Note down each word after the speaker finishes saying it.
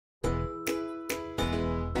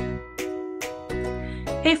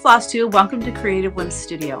Hey Flosstube, welcome to Creative Whims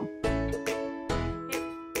Studio.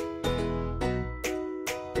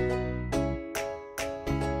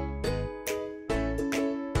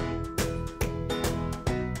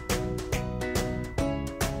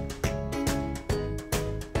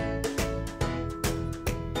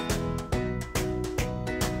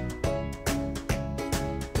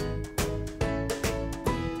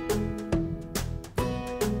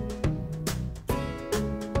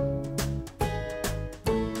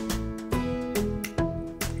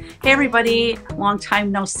 Hey everybody, long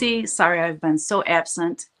time no see. Sorry I've been so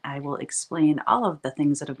absent. I will explain all of the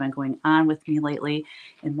things that have been going on with me lately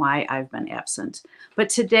and why I've been absent. But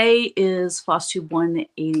today is Flosstube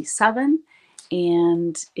 187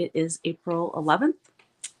 and it is April 11th,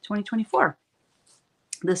 2024.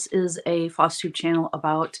 This is a Flosstube channel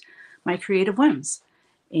about my creative whims,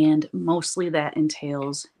 and mostly that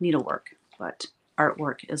entails needlework, but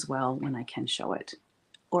artwork as well when I can show it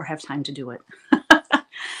or have time to do it.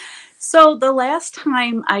 So the last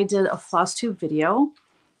time I did a Flosstube video,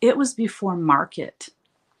 it was before market.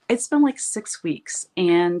 It's been like 6 weeks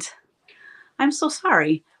and I'm so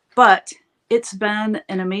sorry, but it's been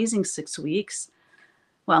an amazing 6 weeks.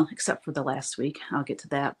 Well, except for the last week, I'll get to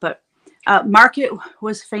that. But market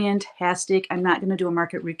was fantastic. I'm not going to do a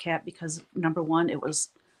market recap because number one, it was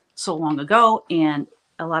so long ago and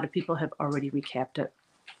a lot of people have already recapped it.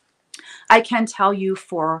 I can tell you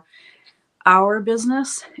for our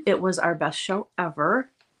business, it was our best show ever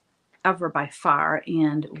by far,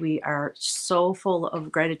 and we are so full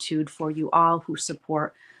of gratitude for you all who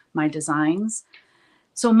support my designs.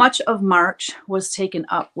 So much of March was taken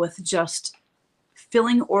up with just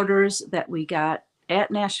filling orders that we got at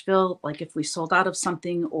Nashville, like if we sold out of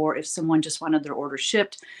something or if someone just wanted their order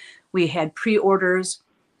shipped. We had pre-orders,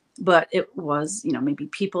 but it was, you know, maybe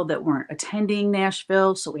people that weren't attending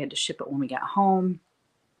Nashville, so we had to ship it when we got home.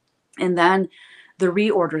 And then the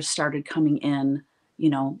reorders started coming in, you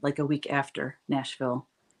know, like a week after Nashville.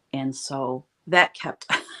 And so that kept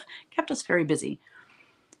us very busy.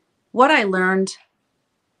 What I learned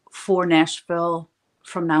for Nashville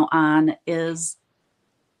from now on is,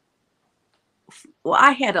 well,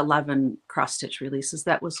 I had 11 cross-stitch releases.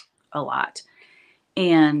 That was a lot.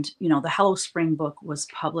 And, you know, the Hello Spring book was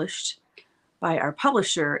published by our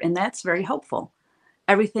publisher, and that's very helpful.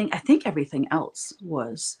 Everything, I think everything else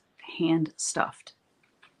was hand stuffed,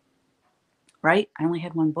 right? I only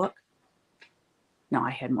had one book. No,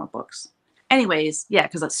 I had more books. Anyways, yeah,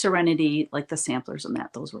 because that's Serenity, like the samplers and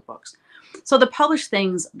that, those were books. So the published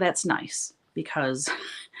things, that's nice because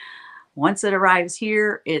once it arrives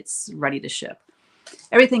here, it's ready to ship.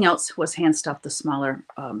 Everything else was hand stuffed, the smaller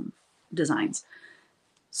designs.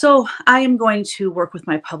 So I am going to work with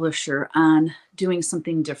my publisher on doing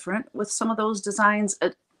something different with some of those designs.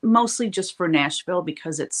 Mostly just for Nashville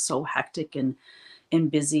because it's so hectic and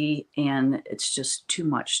busy, and it's just too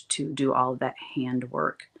much to do all of that hand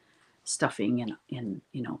work, stuffing and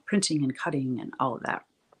you know, printing and cutting and all of that.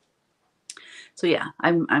 So yeah,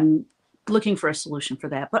 I'm looking for a solution for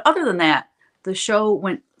that. But other than that, the show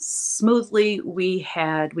went smoothly. We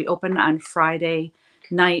opened on Friday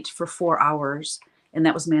night for 4 hours, and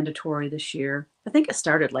that was mandatory this year. I think it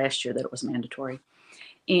started last year that it was mandatory.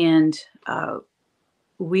 And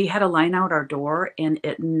we had a line out our door and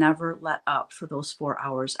it never let up for those 4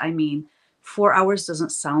 hours. I mean, 4 hours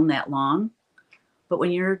doesn't sound that long, but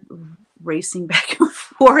when you're racing back and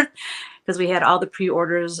forth, because we had all the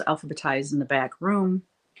pre-orders alphabetized in the back room,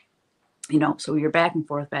 you know, so you're back and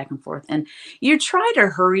forth, and you try to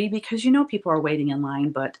hurry because you know people are waiting in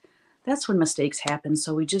line, but that's when mistakes happen.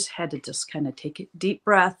 So we just had to just kind of take a deep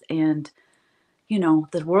breath and, you know,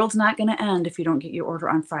 the world's not going to end if you don't get your order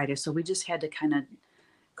on Friday. So we just had to kind of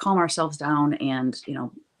calm ourselves down and, you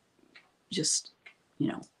know, just, you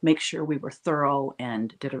know, make sure we were thorough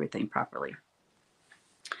and did everything properly.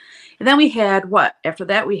 And then we had what? After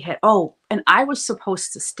that we had, oh, and I was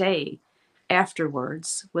supposed to stay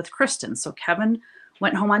afterwards with Kristen. So Kevin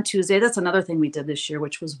went home on Tuesday. That's another thing we did this year,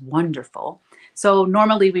 which was wonderful. So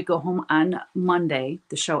normally we go home on Monday.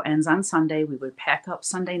 The show ends on Sunday. We would pack up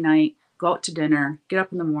Sunday night, go out to dinner, get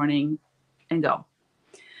up in the morning, and go.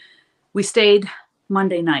 We stayed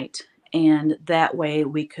Monday night, and that way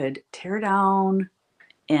we could tear down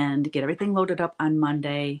and get everything loaded up on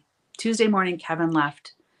Monday. Tuesday morning, Kevin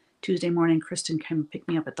left. Tuesday morning, Kristen came pick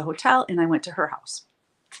me up at the hotel, and I went to her house.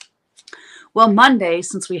 Well, Monday,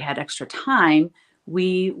 since we had extra time,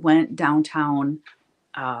 we went downtown.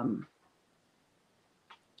 Oh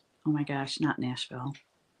my gosh, not Nashville.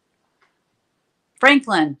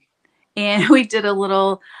 Franklin. And we did a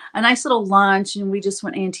nice little lunch, and we just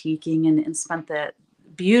went antiquing and spent that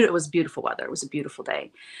It was beautiful weather. It was a beautiful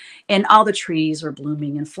day. And all the trees were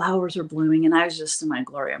blooming and flowers were blooming. And I was just in my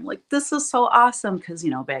glory. I'm like, this is so awesome. Because,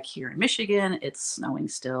 you know, back here in Michigan, it's snowing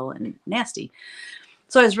still and nasty.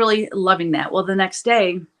 So I was really loving that. Well, the next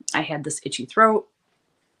day I had this itchy throat.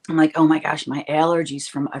 I'm like, oh my gosh, my allergies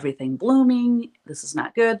from everything blooming. This is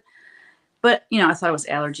not good. But, you know, I thought it was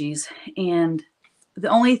allergies. And the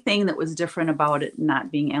only thing that was different about it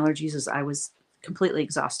not being allergies is I was completely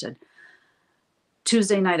exhausted.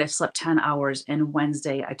 Tuesday night, I slept 10 hours, and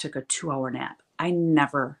Wednesday, I took a 2-hour nap. I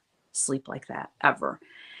never sleep like that, ever.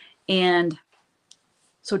 And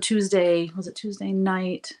so Tuesday, was it Tuesday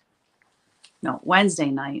night? No, Wednesday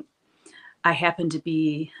night, I happened to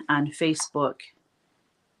be on Facebook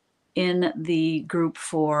in the group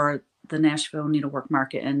for the Nashville Needlework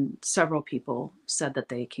Market, and several people said that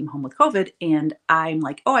they came home with COVID, and I'm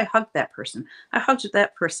like, oh, I hugged that person. I hugged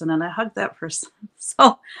that person, and I hugged that person.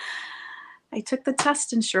 So I took the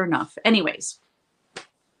test, and sure enough. Anyways,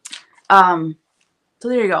 so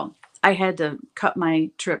there you go. I had to cut my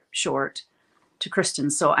trip short to Kristen,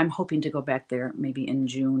 so I'm hoping to go back there maybe in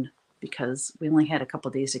June because we only had a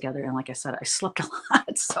couple days together, and like I said, I slept a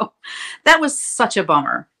lot. So that was such a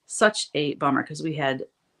bummer because we had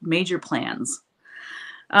major plans.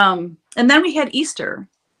 And then we had Easter.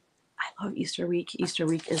 I love Easter week. Easter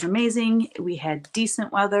week is amazing. We had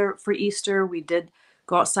decent weather for Easter. We did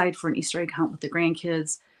go outside for an Easter egg hunt with the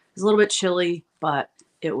grandkids. It was a little bit chilly, but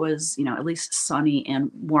it was, you know, at least sunny and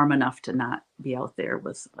warm enough to not be out there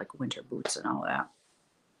with like winter boots and all that.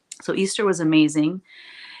 So Easter was amazing.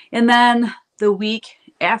 And then the week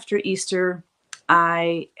after Easter,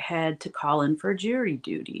 I had to call in for jury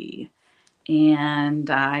duty, and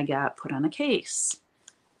I got put on a case.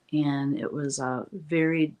 And it was a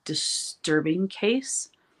very disturbing case.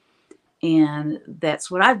 And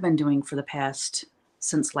that's what I've been doing for the past,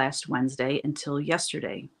 since last Wednesday until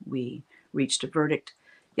yesterday. We reached a verdict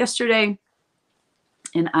yesterday,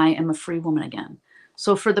 and I am a free woman again.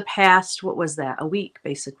 So for the past, what was that, a week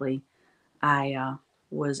basically, I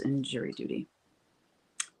was in jury duty.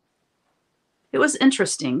 It was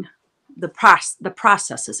interesting. The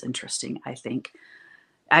process is interesting, I think.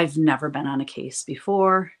 I've never been on a case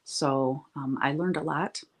before, so I learned a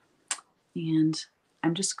lot, and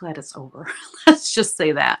I'm just glad it's over. Let's just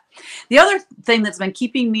say that. The other thing that's been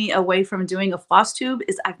keeping me away from doing a floss tube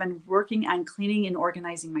is I've been working on cleaning and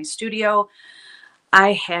organizing my studio.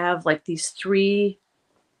 I have like these 3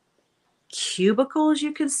 cubicles,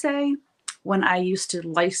 you could say. When I used to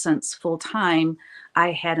license full-time,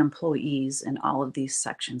 I had employees in all of these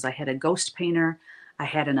sections. I had a ghost painter, I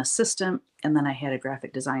had an assistant, and then I had a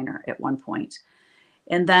graphic designer at one point.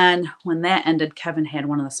 And then when that ended, Kevin had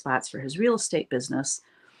one of the spots for his real estate business.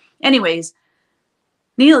 Anyways,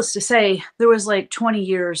 needless to say, there was like 20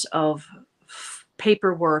 years of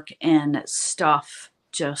paperwork and stuff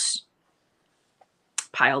just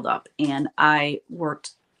piled up. And I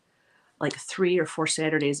worked like 3 or 4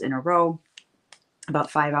 Saturdays in a row, about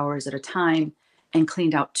 5 hours at a time, and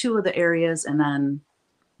cleaned out 2 of the areas, and then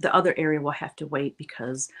the other area will have to wait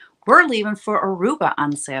because we're leaving for Aruba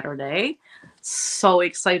on Saturday. So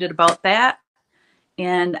excited about that.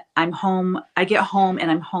 And I'm home. I get home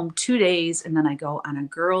and I'm home 2 days, and then I go on a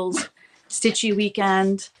girls' stitchy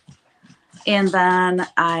weekend. And then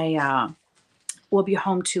I will be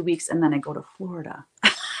home 2 weeks, and then I go to Florida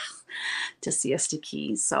to Siesta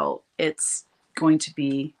Key. So it's going to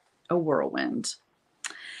be a whirlwind.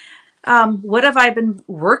 What have I been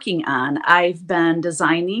working on? I've been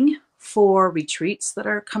designing for retreats that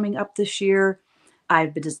are coming up this year.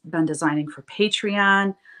 I've been designing for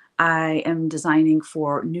Patreon. I am designing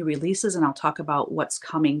for new releases, and I'll talk about what's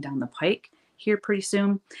coming down the pike here pretty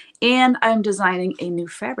soon. And I'm designing a new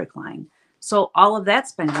fabric line. So all of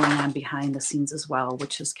that's been going on behind the scenes as well,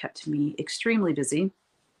 which has kept me extremely busy.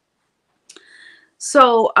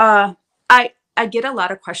 So I get a lot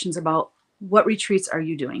of questions about what retreats are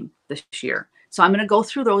you doing this year? So I'm going to go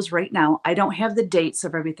through those right now. I don't have the dates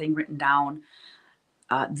of everything written down.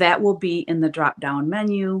 That will be in the drop-down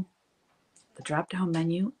menu.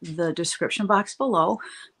 The description box below.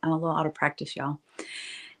 I'm a little out of practice, y'all.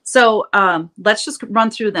 So let's just run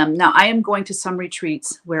through them. Now, I am going to some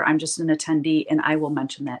retreats where I'm just an attendee, and I will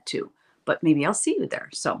mention that too. But maybe I'll see you there.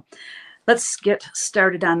 So let's get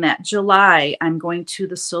started on that. July, I'm going to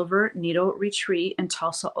the Silver Needle Retreat in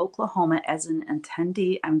Tulsa, Oklahoma as an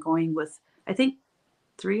attendee. I'm going with, I think,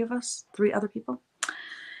 3 other people.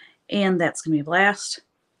 And that's going to be a blast.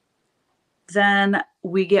 Then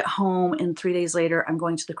we get home, and 3 days later, I'm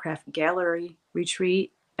going to the Craft Gallery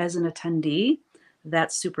Retreat as an attendee.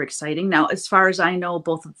 That's super exciting. Now, as far as I know,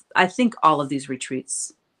 I think all of these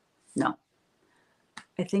retreats, no.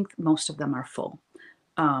 I think most of them are full.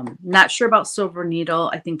 Not sure about Silver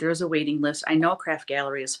Needle. I think there's a waiting list. I know Craft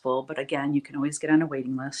Gallery is full, but again, you can always get on a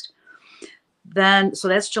waiting list. Then, so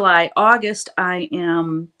that's July. August, I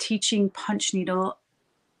am teaching punch needle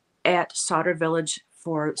at Sauter Village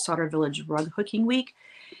for Sauter Village Rug Hooking Week.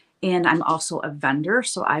 And I'm also a vendor,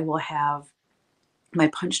 so I will have my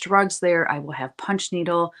punched rugs there. I will have punch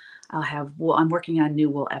needle. I'll have wool. I'm working on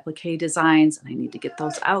new wool applique designs, and I need to get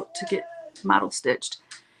those out to get model stitched.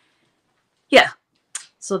 Yeah,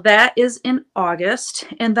 so that is in August.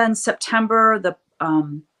 And then September, the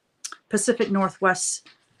Pacific Northwest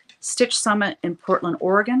Stitch Summit in Portland,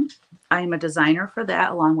 Oregon. I am a designer for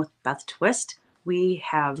that along with Beth Twist. We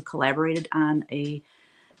have collaborated on a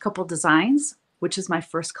couple designs, which is my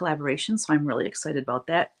first collaboration, so I'm really excited about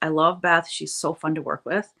that. I love Beth. She's so fun to work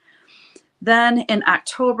with. Then in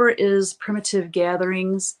October is Primitive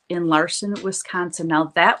Gatherings in Larson, Wisconsin.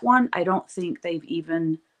 Now that one, I don't think they've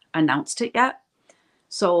even announced it yet,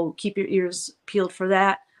 so keep your ears peeled for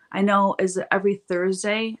that. I know is it every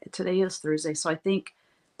Thursday? Today is Thursday, so I think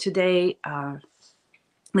today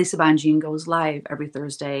Lisa Bonjean goes live every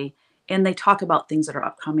Thursday, and they talk about things that are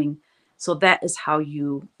upcoming. So that is how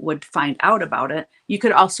you would find out about it. You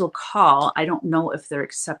could also call. I don't know if they're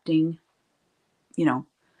accepting,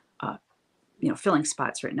 filling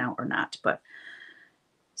spots right now or not. But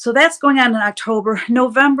so that's going on in October.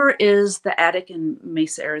 November is the Attic in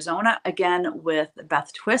Mesa, Arizona, again with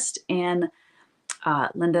Beth Twist and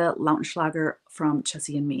Linda Lautenschlager from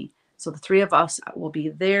Chessie and Me. So the three of us will be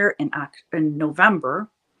there in November.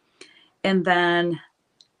 And then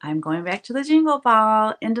I'm going back to the Jingle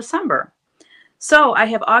Ball in December. So I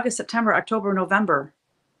have August, September, October, November,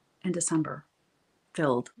 and December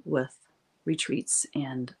filled with retreats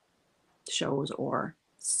and shows or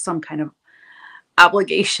some kind of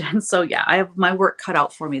obligation. So yeah, I have my work cut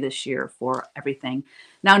out for me this year for everything.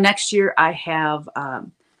 Now next year I have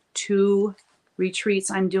 2 retreats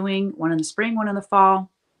I'm doing, one in the spring, one in the fall.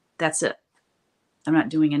 That's it. I'm not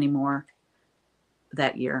doing any more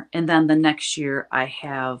that year. And then the next year I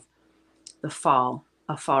have a fall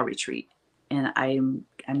retreat, and I'm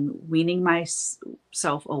weaning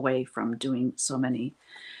myself away from doing so many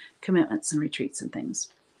commitments and retreats and things.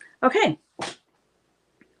 Okay,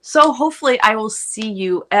 so hopefully I will see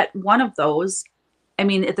you at one of those. I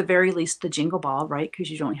mean, at the very least, the Jingle Ball, right?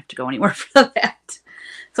 Because you don't have to go anywhere for that.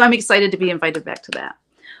 So I'm excited to be invited back to that.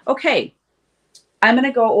 Okay, I'm going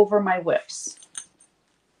to go over my whips.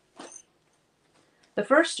 The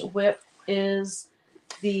first whip is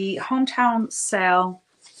the hometown sale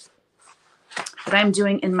that I'm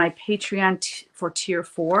doing in my Patreon for Tier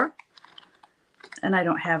 4. And I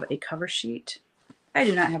don't have a cover sheet. I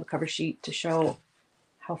do not have a cover sheet to show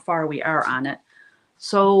how far we are on it.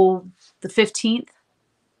 So the 15th,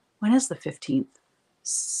 when is the 15th?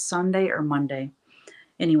 Sunday or Monday?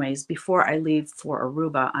 Anyways, before I leave for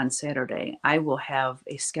Aruba on Saturday, I will have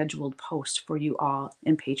a scheduled post for you all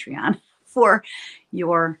in Patreon for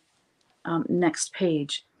your next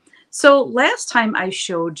page. So last time I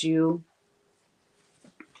showed you,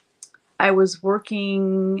 I was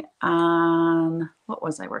working on, what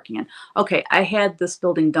was I working on? Okay, I had this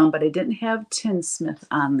building done, but I didn't have Tinsmith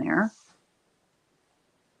on there.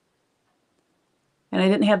 And I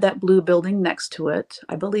didn't have that blue building next to it.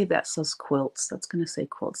 I believe that says quilts. That's going to say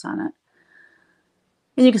quilts on it.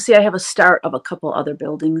 And you can see I have a start of a couple other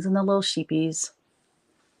buildings and the little sheepies.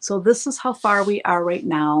 So this is how far we are right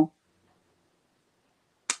now.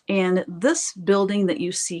 And this building that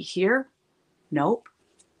you see here, nope,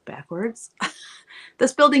 backwards.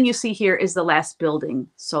 This building you see here is the last building.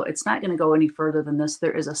 So it's not going to go any further than this.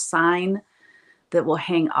 There is a sign that will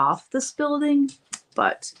hang off this building,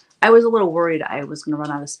 but I was a little worried I was going to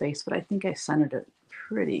run out of space, but I think I centered it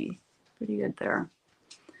pretty good there.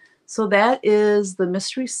 So that is the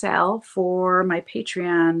mystery sale for my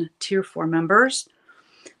Patreon Tier 4 members.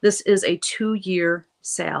 This is a 2-year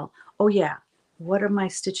sale. Oh yeah, what am I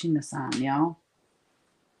stitching this on, y'all?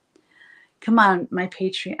 Come on, my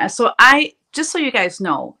Patreon. So just so you guys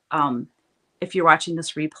know, if you're watching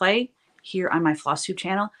this replay here on my Flosstube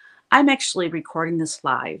channel, I'm actually recording this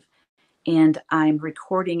live, and I'm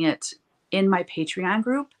recording it in my Patreon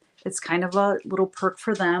group. It's kind of a little perk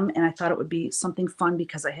for them, and I thought it would be something fun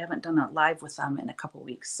because I haven't done a live with them in a couple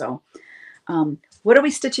weeks. So what are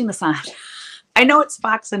we stitching this on? I know it's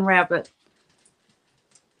Fox and Rabbit.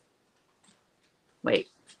 Wait,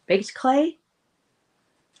 baked clay?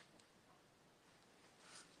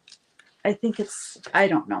 I think it's, I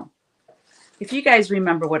don't know. If you guys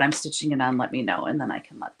remember what I'm stitching it on, let me know, and then I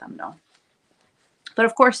can let them know. But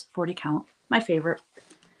of course, 40 count, my favorite.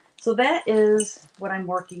 So that is what I'm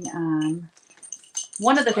working on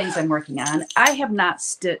one of the things I'm working on. I have not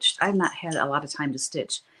stitched. I've not had a lot of time to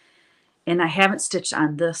stitch. And I haven't stitched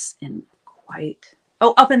on this in quite...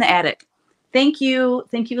 Oh, up in the attic. Thank you.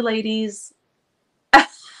 Thank you, ladies.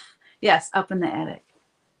 Yes, up in the attic.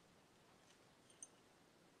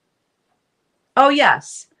 Oh,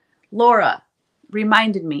 yes. Laura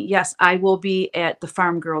reminded me. Yes, I will be at the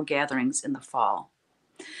Farm Girl gatherings in the fall.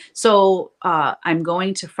 So I'm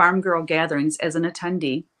going to Farm Girl gatherings as an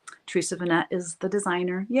attendee. Theresa Venette is the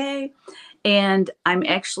designer. Yay. And I'm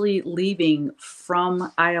actually leaving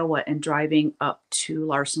from Iowa and driving up to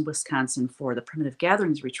Larson, Wisconsin for the Primitive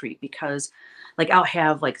Gatherings retreat, because like I'll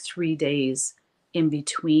have like 3 days in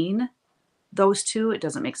between those two. It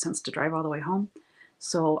doesn't make sense to drive all the way home.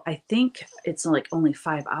 So I think it's like only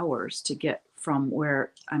 5 hours to get from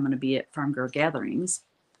where I'm going to be at Farm Girl Gatherings,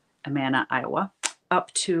 Amana, Iowa,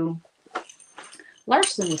 up to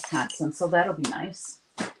Larson, Wisconsin. So that'll be nice.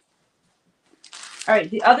 All right,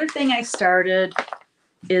 the other thing I started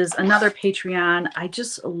is another Patreon. I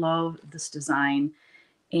just love this design,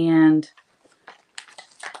 and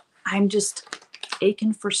I'm just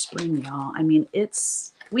aching for spring, y'all. I mean,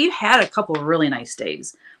 we've had a couple of really nice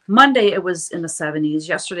days. Monday, it was in the 70s.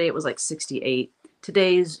 Yesterday, it was like 68.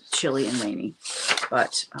 Today's chilly and rainy,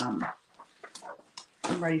 but I'm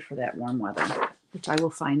ready for that warm weather, which I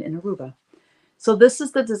will find in Aruba. So this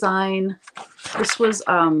is the design. This was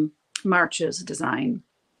March's design.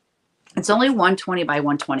 It's only 120 by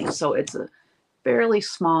 120, so it's a fairly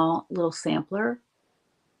small little sampler.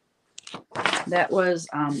 That was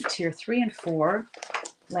tier 3 and 4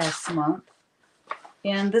 last month.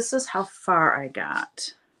 And this is how far I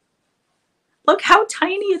got. Look how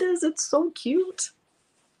tiny it is. It's so cute.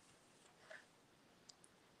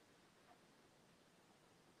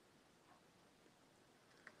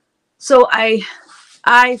 So I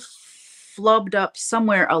flubbed up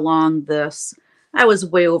somewhere along this. I was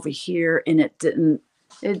way over here and it didn't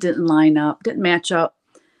line up, didn't match up.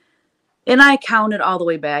 And I counted all the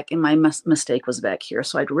way back, and my mistake was back here.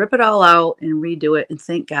 So I'd rip it all out and redo it, and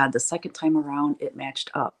thank God the second time around it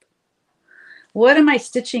matched up. What am I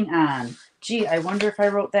stitching on? Gee, I wonder if I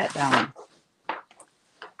wrote that down.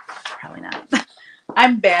 Probably not.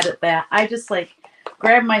 I'm bad at that. I just like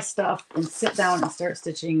grab my stuff and sit down and start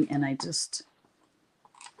stitching, and I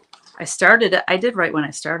started it. I did right when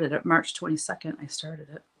I started it. March 22nd, I started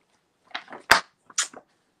it.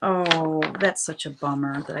 Oh, that's such a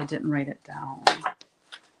bummer that I didn't write it down.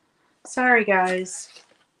 Sorry, guys.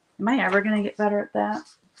 Am I ever going to get better at that?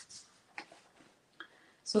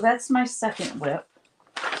 So that's my second whip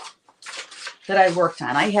that I worked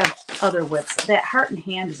on. I have other whips. That heart and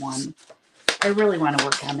hand one, I really want to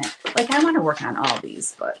work on that. Like, I want to work on all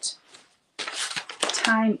these, but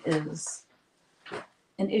time is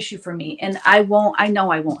an issue for me. And I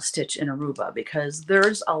know I won't stitch in Aruba because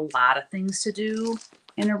there's a lot of things to do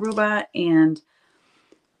in Aruba, and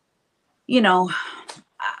you know,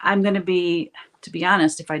 I'm going to be, to be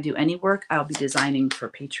honest, if I do any work, I'll be designing for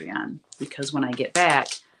Patreon, because when I get back,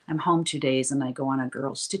 I'm home 2 days and I go on a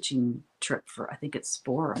girls stitching trip for, I think it's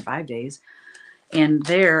 4 or 5 days, and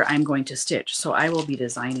there I'm going to stitch. So I will be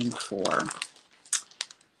designing for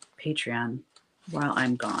Patreon while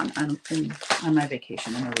I'm gone on my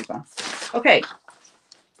vacation in Aruba. Okay,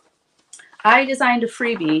 I designed a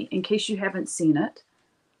freebie in case you haven't seen it.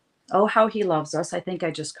 Oh, How He Loves Us. I think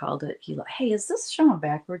I just called it. Hey, is this showing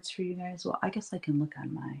backwards for you guys? Well, I guess I can look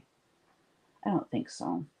on my... I don't think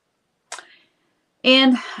so.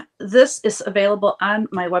 And this is available on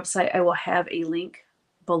my website. I will have a link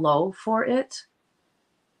below for it.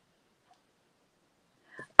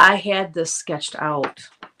 I had this sketched out,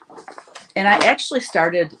 and I actually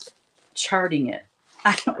started charting it.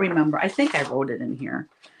 I don't remember. I think I wrote it in here.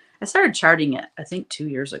 I started charting it, I think 2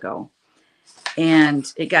 years ago.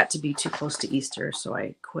 And it got to be too close to Easter, so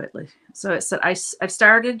I quit. So it said I've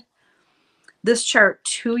started this chart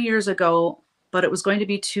 2 years ago, but it was going to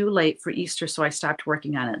be too late for Easter, so I stopped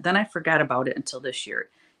working on it. Then I forgot about it until this year.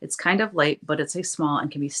 It's kind of late, but it's a small and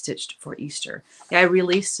can be stitched for Easter. Yeah, I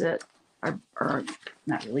released it, or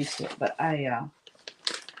not released it, but I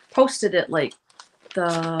posted it like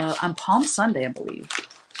on Palm Sunday, I believe.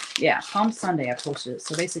 Yeah, Palm Sunday I posted it.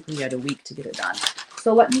 So basically you had a week to get it done.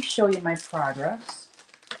 So let me show you my progress.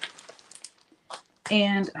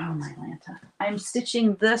 And, oh my Lanta, I'm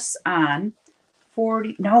stitching this on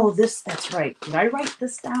 40, no, that's right. Did I write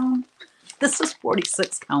this down? This is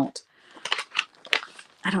 46 count.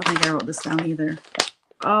 I don't think I wrote this down either.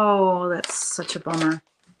 Oh, that's such a bummer.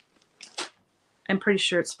 I'm pretty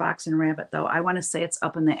sure it's Fox and Rabbit, though. I want to say it's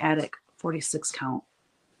up in the attic, 46 count.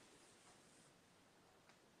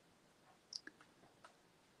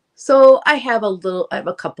 So I have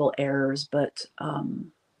a couple errors, but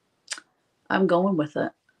I'm going with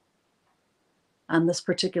it. On this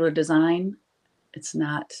particular design, it's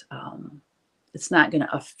not going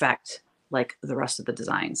to affect like the rest of the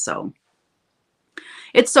design. So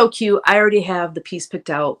it's so cute. I already have the piece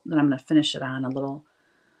picked out that I'm going to finish it on, a little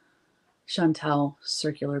Chantel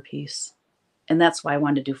circular piece. And that's why I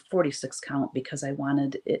wanted to do 46 count, because I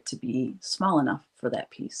wanted it to be small enough for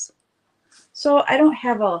that piece. So I don't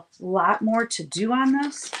have a lot more to do on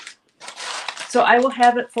this. So I will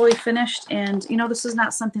have it fully finished. And, you know, this is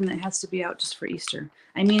not something that has to be out just for Easter.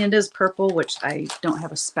 I mean, it is purple, which I don't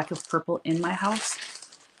have a speck of purple in my house.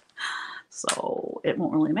 So it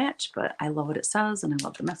won't really match, but I love what it says and I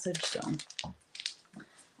love the message. So,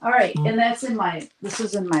 all right. And this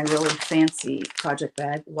is in my really fancy project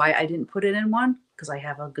bag. Why I didn't put it in one, because I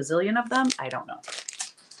have a gazillion of them, I don't know.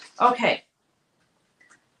 Okay.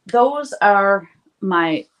 Those are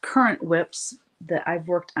my current whips that I've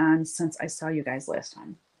worked on since I saw you guys last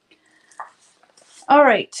time. All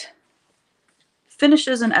right.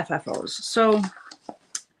 Finishes and FFOs. So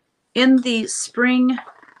in the spring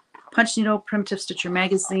Punch Needle Primitive Stitcher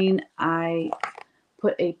magazine, I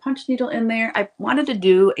put a punch needle in there. I wanted to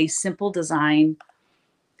do a simple design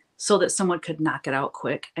so that someone could knock it out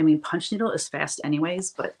quick. I mean, punch needle is fast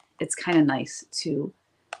anyways, but it's kind of nice to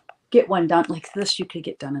get one done. Like this, you could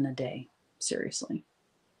get done in a day. Seriously.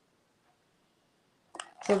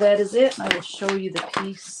 So that is it. I will show you the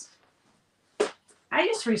piece. I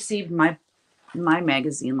just received my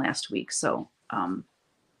magazine last week, so I'm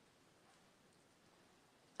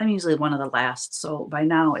usually one of the last. So by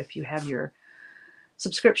now, if you have your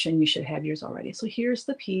subscription, you should have yours already. So here's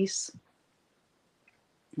the piece.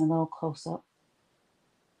 A little close up.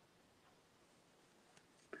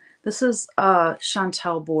 This is a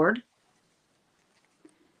Chantel board.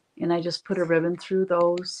 And I just put a ribbon through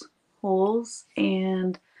those holes.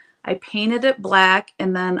 And I painted it black.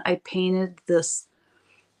 And then I painted this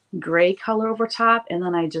gray color over top. And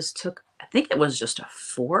then I just took, I think it was just a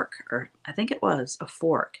fork. Or I think it was a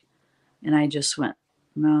fork. And I just went,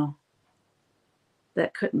 no,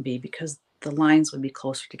 that couldn't be, because the lines would be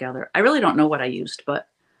closer together. I really don't know what I used, but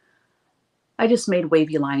I just made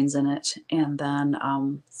wavy lines in it, and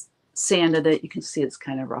then sanded it. You can see it's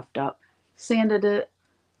kind of roughed up. Sanded it,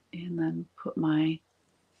 and then put my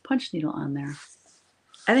punch needle on there.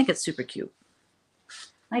 I think it's super cute.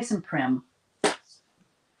 Nice and prim.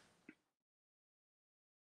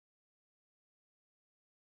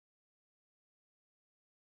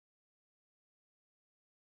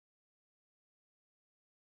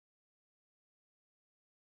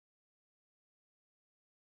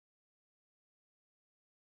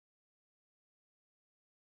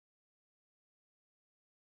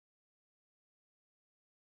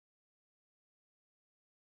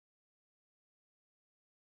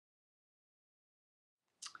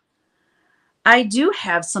 I do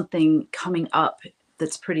have something coming up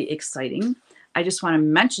that's pretty exciting. I just want to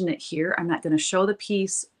mention it here. I'm not going to show the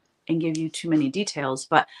piece and give you too many details,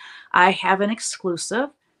 but I have an exclusive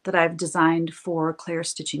that I've designed for Claire's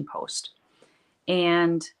Stitching Post.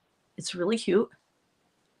 And it's really cute.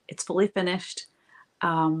 It's fully finished.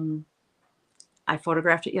 I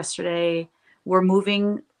photographed it yesterday. We're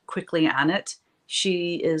moving quickly on it.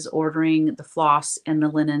 She is ordering the floss and the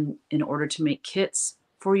linen in order to make kits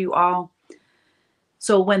for you all.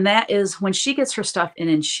 So when she gets her stuff in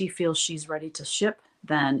and she feels she's ready to ship,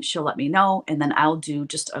 then she'll let me know. And then I'll do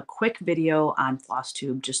just a quick video on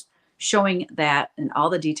Flosstube, just showing that and all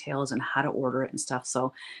the details and how to order it and stuff.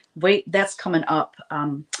 So wait, that's coming up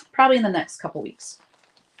probably in the next couple weeks.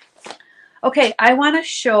 Okay, I want to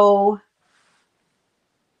show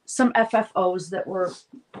some FFOs that were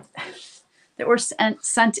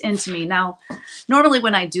sent in to me. Now, normally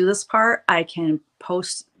when I do this part, I can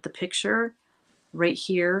post the picture right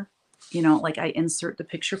here, you know, like I insert the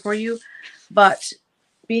picture for you. But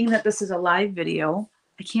being that this is a live video,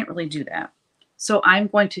 I can't really do that. So I'm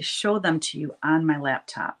going to show them to you on my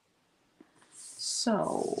laptop.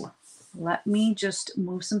 So let me just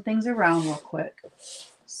move some things around real quick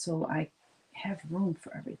so I have room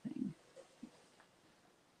for everything.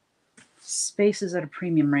 Space is at a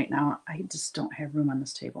premium right now. I just don't have room on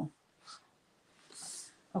this table.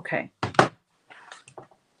 Okay.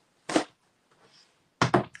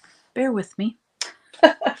 Bear with me.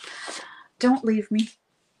 Don't leave me.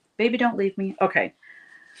 Baby, don't leave me. Okay.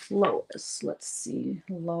 Lois. Let's see.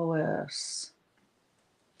 Lois.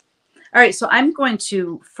 All right. So I'm going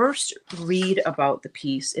to first read about the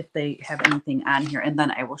piece if they have anything on here, and then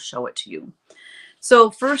I will show it to you. So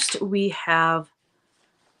first we have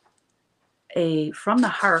a From the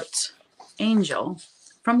Heart angel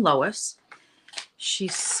from Lois. She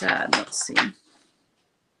said, let's see.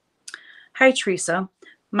 Hi, Theresa.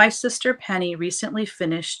 My sister Penny recently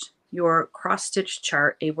finished your cross-stitch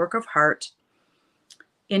chart, a work of art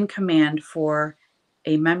in command for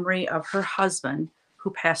a memory of her husband who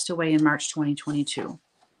passed away in March 2022.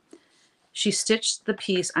 She stitched the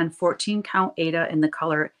piece on 14 count Aida in the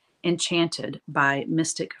color Enchanted by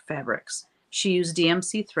Mystic Fabrics. She used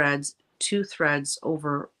DMC threads, 2 threads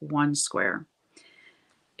over 1 square.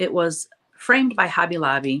 It was framed by Hobby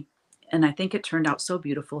Lobby, and I think it turned out so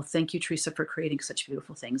beautiful. Thank you, Theresa, for creating such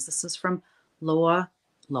beautiful things. This is from Lois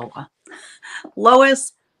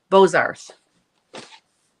Bozarth.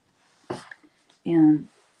 And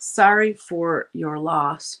sorry for your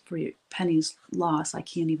loss, for your Penny's loss. I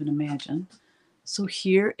can't even imagine. So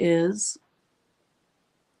here is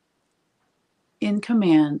In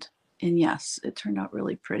Command. And yes, it turned out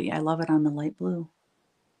really pretty. I love it on the light blue.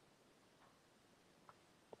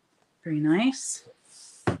 Very nice.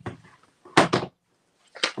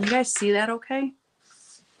 You guys see that okay?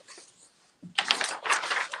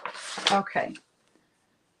 Okay.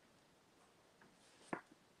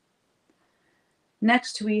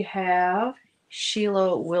 Next we have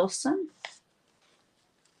Sheila Wilson.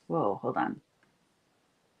 Whoa, hold on.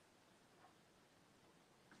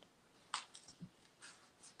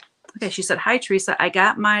 Okay, she said, hi, Theresa. I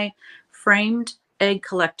got my framed egg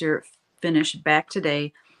collector finished back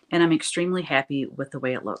today, and I'm extremely happy with the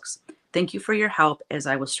way it looks. Thank you for your help as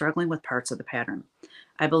I was struggling with parts of the pattern.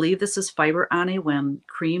 I believe this is Fiber on a Whim,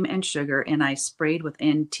 cream and sugar, and I sprayed with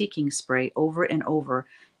antiquing spray over and over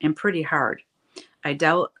and pretty hard. I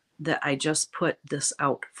doubt that I just put this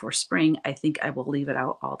out for spring. I think I will leave it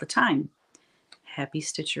out all the time. Happy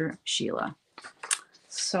Stitcher, Sheila.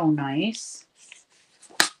 So nice.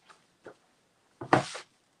 I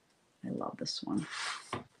love this one.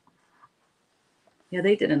 Yeah,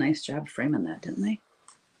 they did a nice job framing that, didn't they?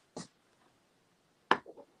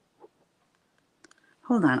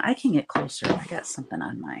 Hold on, I can get closer. I got something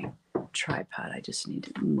on my tripod. I just need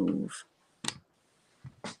to move.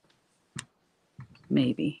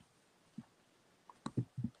 Maybe.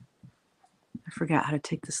 I forgot how to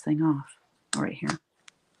take this thing off. Right here.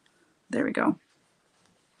 There we go.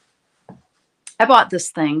 I bought this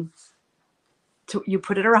thing. You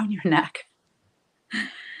put it around your neck.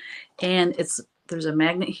 And there's a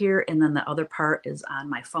magnet here, and then the other part is on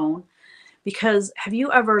my phone. Because have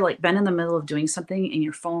you ever been in the middle of doing something and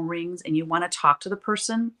your phone rings and you want to talk to the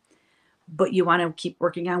person, but you want to keep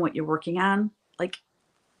working on what you're working on?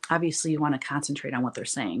 Obviously you want to concentrate on what they're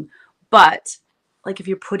saying, but if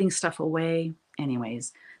you're putting stuff away,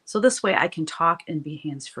 anyways. So this way I can talk and be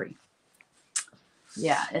hands-free.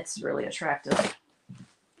 Yeah, it's really attractive.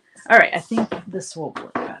 All right, I think this will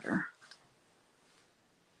work better.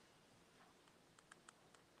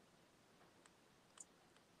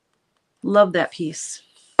 Love that piece.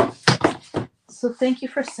 So thank you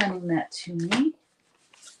for sending that to me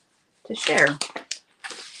to share.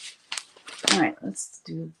 All right, let's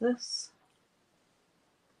do this.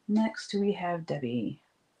 Next we have Debbie.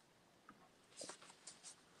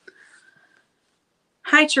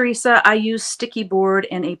 Hi, Theresa. I use sticky board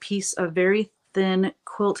and a piece of very thin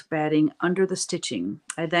quilt batting under the stitching.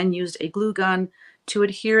 I then used a glue gun to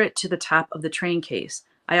adhere it to the top of the train case.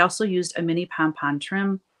 I also used a mini pom-pom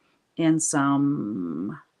trim and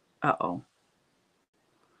some,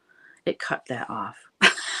 it cut that off.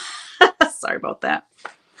 Sorry about that.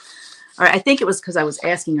 All right, I think it was because I was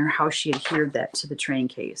asking her how she adhered that to the train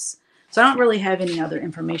case. So I don't really have any other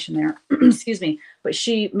information there. Excuse me. But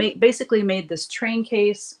she basically made this train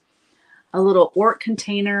case, a little Ort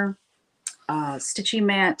container, a stitchy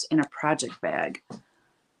mat, and a project bag.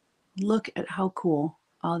 Look at how cool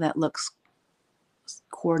all that looks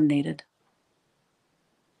coordinated.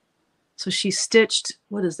 So she stitched,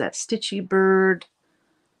 what is that? Stitchy Bird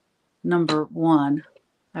 #1.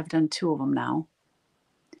 I've done 2 of them now.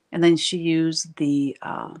 And then she used the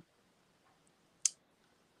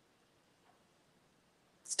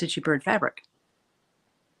Stitchy Bird fabric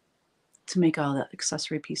to make all the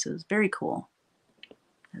accessory pieces. Very cool.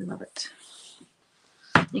 I love it.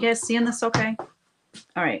 You guys seeing this okay?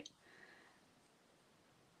 All right.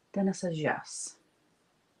 Dennis says yes.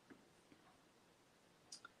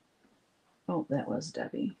 Oh, that was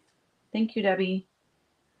Debbie. Thank you, Debbie.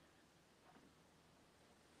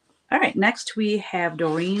 All right, next we have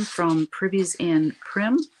Doreen from Privies and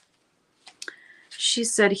Prim. She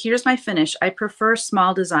said, here's my finish. I prefer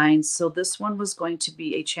small designs, so this one was going to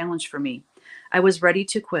be a challenge for me. I was ready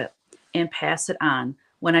to quit and pass it on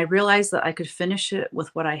when I realized that I could finish it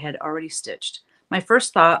with what I had already stitched. My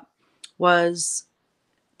first thought was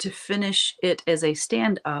to finish it as a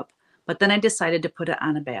stand-up, but then I decided to put it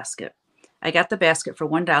on a basket. I got the basket for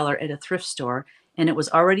 $1 at a thrift store, and it was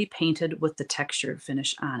already painted with the textured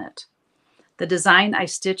finish on it. The design, I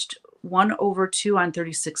stitched 1/2 on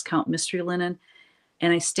 36 count mystery linen,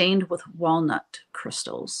 and I stained with walnut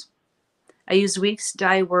crystals. I used Weeks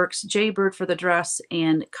Dye Works Jaybird for the dress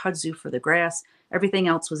and kudzu for the grass. Everything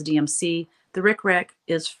else was DMC. The rickrack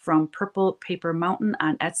is from Purple Paper Mountain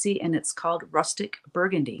on Etsy, and it's called Rustic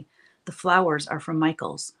Burgundy. The flowers are from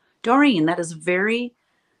Michaels. Doreen, that is very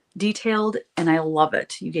detailed, and I love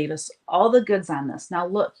it. You gave us all the goods on this. Now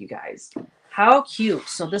look, you guys, how cute.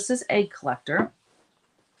 So this is Egg Collector.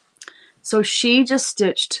 So she just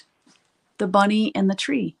stitched the bunny and the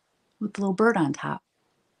tree with the little bird on top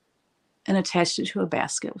and attached it to a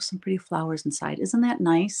basket with some pretty flowers inside. Isn't that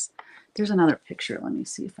nice? There's another picture. Let me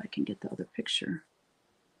see if I can get the other picture.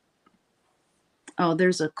 Oh,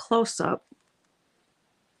 there's a close-up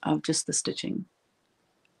of just the stitching.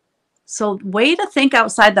 So way to think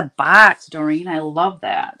outside the box, Doreen. I love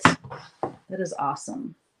that. That is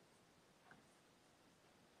awesome.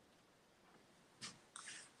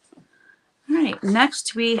 All right,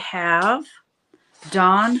 next we have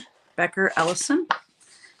Dawn Becker Ellison.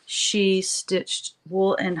 She stitched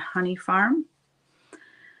Wool and Honey Farm.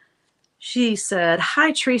 She said,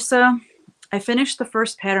 "Hi, Theresa. I finished the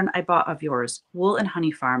first pattern I bought of yours, Wool and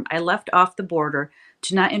Honey Farm. I left off the border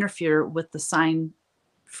to not interfere with the sign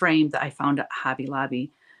frame that I found at Hobby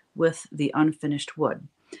Lobby with the unfinished wood.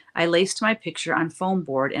 I laced my picture on foam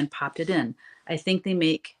board and popped it in. I think they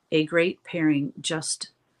make a great pairing,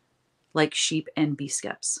 just like sheep and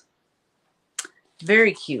biscuits."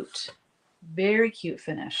 Very cute. Very cute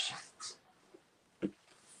finish.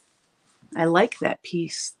 I like that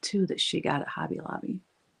piece too that she got at Hobby Lobby.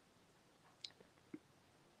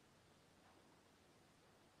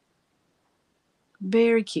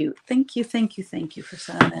 Very cute. Thank you, thank you, thank you for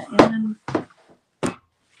sending that in.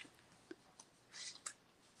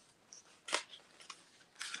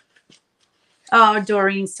 Oh,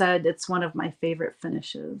 Doreen said it's one of my favorite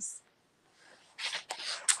finishes.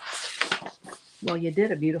 Well, you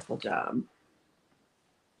did a beautiful job.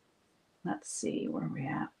 Let's see where we're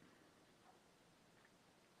at.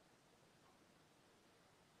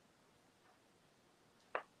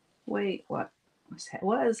 Wait, what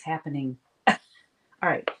is happening? All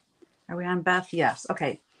right. Are we on Beth? Yes.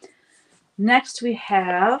 Okay. Next we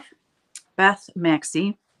have Beth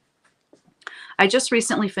Maxey. I just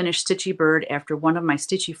recently finished Stitchy Bird after one of my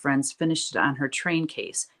Stitchy friends finished it on her train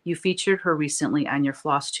case. You featured her recently on your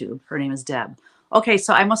Flosstube. Her name is Deb. Okay,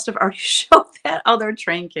 so I must have already showed that other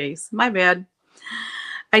train case. My bad.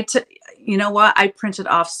 You know what? I printed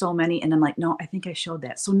off so many and I'm like, no, I think I showed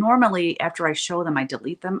that. So normally after I show them, I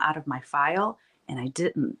delete them out of my file, and I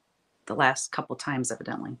didn't the last couple times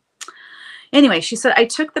evidently. Anyway, she said, I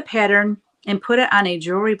took the pattern and put it on a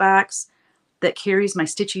jewelry box that carries my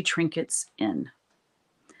Stitchy trinkets in.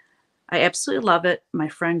 I absolutely love it. My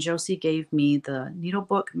friend Josie gave me the needle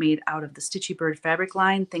book made out of the Stitchy Bird fabric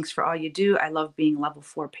line. Thanks for all you do. I love being level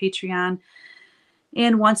 4 Patreon.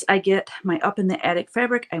 And once I get my Up in the Attic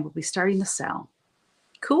fabric, I will be starting to sell.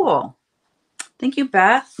 Cool. Thank you,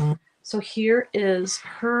 Beth. So here is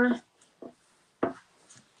her.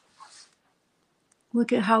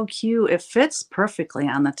 Look at how cute. It fits perfectly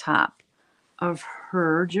on the top of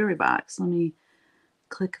her jewelry box. Let me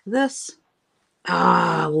click this.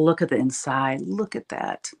 Ah, look at the inside. Look at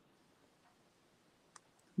that.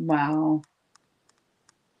 Wow.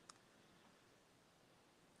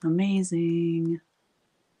 Amazing.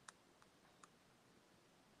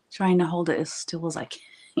 Trying to hold it as still as I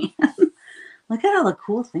can. Look at all the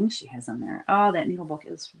cool things she has in there. Oh, that needle book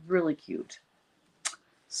is really cute.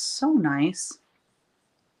 So nice.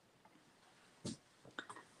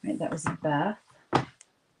 Right, that was Beth.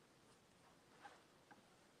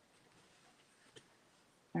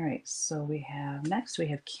 All right, so next we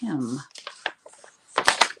have Kim.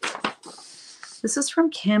 This is from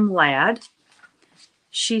Kim Ladd.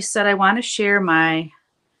 She said, I want to share my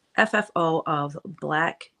FFO of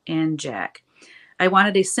Black and Jack. I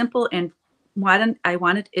wanted it simple and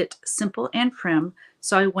prim,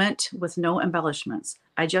 so I went with no embellishments.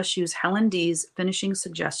 I just used Helen D's finishing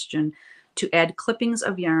suggestion to add clippings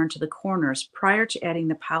of yarn to the corners prior to adding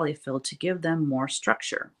the polyfill to give them more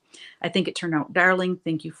structure. I think it turned out darling.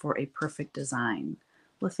 Thank you for a perfect design.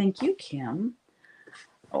 Well, thank you, Kim.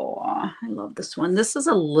 Oh, I love this one. This is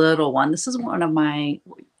a little one. This is one of my,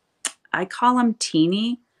 I call them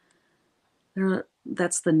teeny.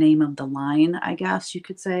 That's the name of the line, I guess you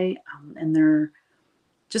could say. And they're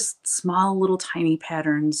just small little tiny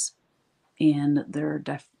patterns, and they're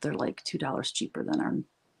like $2 cheaper than our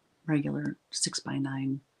regular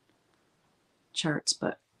 6x9 charts,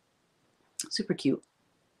 but super cute.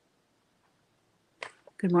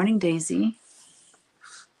 Good morning, Daisy.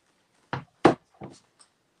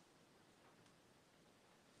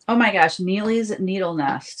 Oh my gosh, Neely's Needle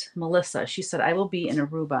Nest, Melissa. She said, I will be in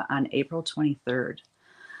Aruba on April 23rd.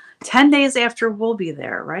 10 days after we'll be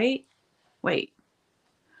there, right? Wait.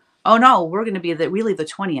 Oh no, we're going to be there. We leave the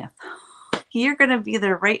 20th. You're going to be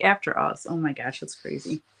there right after us. Oh my gosh, that's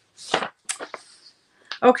crazy.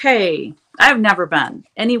 Okay. I've never been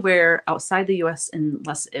anywhere outside the US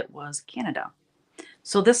unless it was Canada.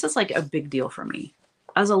 So this is like a big deal for me.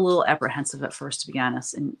 I was a little apprehensive at first, to be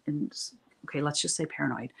honest. And okay, let's just say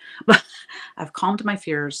paranoid. But I've calmed my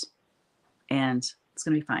fears and it's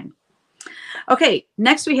going to be fine. Okay,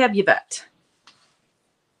 next we have Yvette.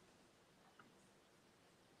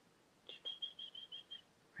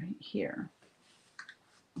 Right here.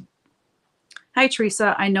 Hi,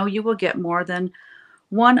 Theresa. I know you will get more than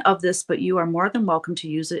one of this, but you are more than welcome to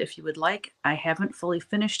use it if you would like. I haven't fully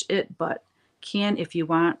finished it, but can if you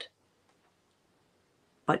want.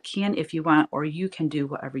 Or you can do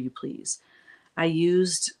whatever you please. I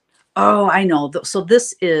used, oh, I know. So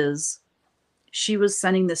this is, she was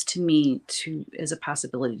sending this to me as a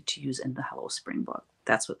possibility to use in the Hello Spring book.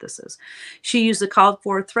 That's what this is. She used the called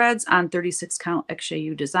for threads on 36 count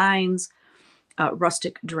XJU designs,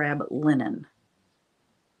 rustic drab linen.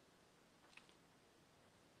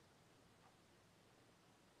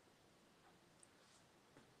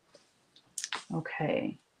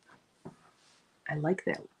 Okay. I like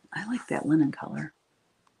that. I like that linen color.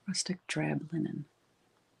 Rustic drab linen.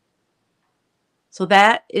 So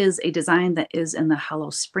that is a design that is in the Hello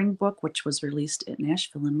Spring book, which was released at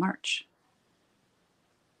Nashville in March.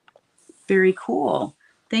 Very cool.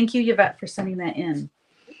 Thank you, Yvette, for sending that in.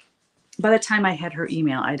 By the time I had her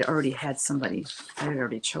email, I'd already had somebody. I had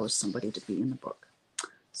already chose somebody to be in the book.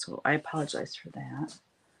 So I apologize for that.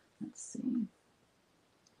 Let's see.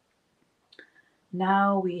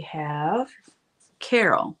 Now we have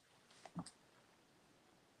Carol.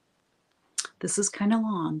 This is kind of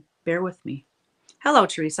long. Bear with me. Hello,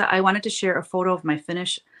 Theresa. I wanted to share a photo of my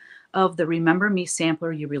finish of the Remember Me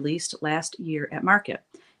sampler you released last year at Market.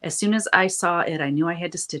 As soon as I saw it, I knew I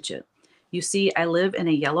had to stitch it. You see, I live in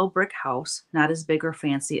a yellow brick house, not as big or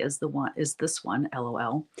fancy as this one,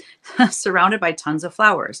 LOL, surrounded by tons of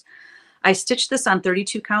flowers. I stitched this on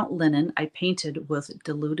 32 count linen I painted with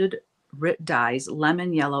diluted RIT dyes,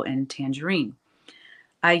 lemon, yellow, and tangerine.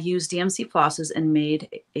 I used DMC flosses and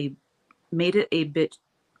made it a bit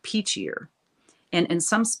peachier, and in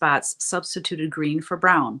some spots substituted green for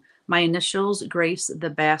brown. My initials grace the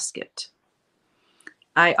basket.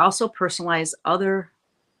 I also personalized my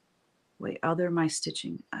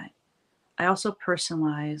stitching. I also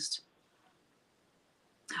personalized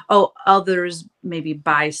others maybe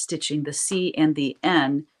by stitching the C and the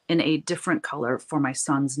N in a different color for my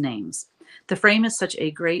son's names. The frame is such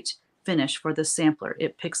a great finish for the sampler.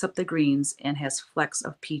 It picks up the greens and has flecks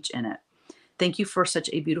of peach in it. Thank you for such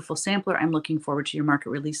a beautiful sampler. I'm looking forward to your market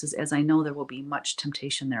releases, as I know there will be much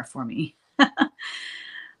temptation there for me.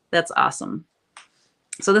 That's awesome.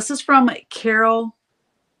 So this is from Carol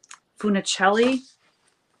Funicelli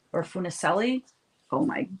or Funicelli. Oh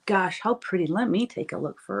my gosh, how pretty. Let me take a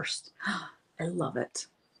look first. I love it.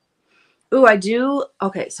 Oh, I do.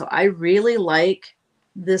 Okay, so I really like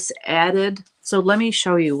this added. So let me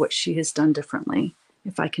show you what she has done differently,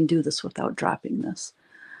 if I can do this without dropping this.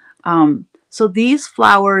 So these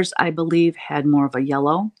flowers, I believe, had more of a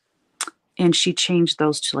yellow, and she changed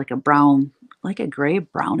those to like a brown, like a gray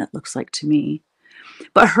brown, it looks like to me.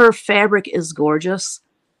 But her fabric is gorgeous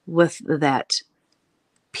with that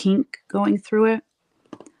pink going through it.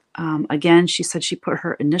 Again, she said she put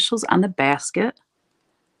her initials on the basket,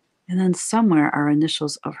 and then somewhere are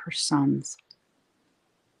initials of her son's.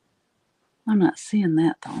 I'm not seeing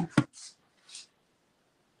that though.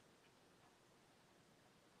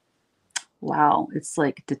 Wow, it's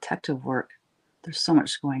like detective work. There's so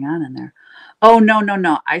much going on in there. Oh,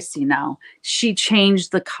 no. I see now. She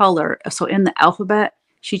changed the color. So in the alphabet,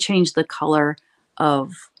 she changed the color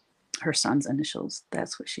of her son's initials.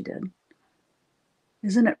 That's what she did.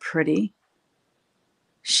 Isn't it pretty?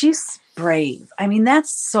 She's brave. I mean, that's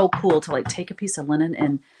so cool to like take a piece of linen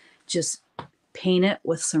and just paint it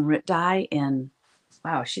with some RIT dye. And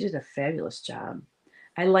wow, she did a fabulous job.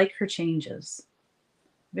 I like her changes.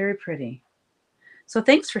 Very pretty. So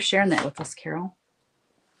thanks for sharing that with us, Carol.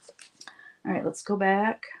 All right, let's go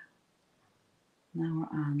back. Now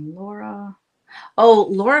we're on Laura. Oh,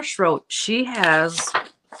 Laura Schroet, she has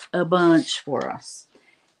a bunch for us.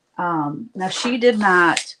 Now she did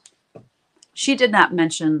not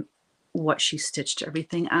mention what she stitched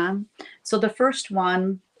everything on. So the first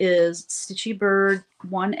one is Stitchy Bird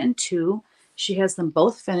 1 and 2. She has them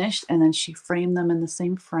both finished, and then she framed them in the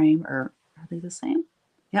same frame, or are they the same?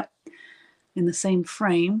 Yep, in the same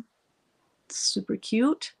frame. Super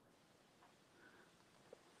cute.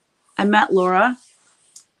 I met Laura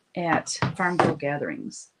at Farm Girl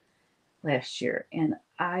Gatherings last year, and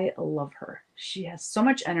I love her. She has so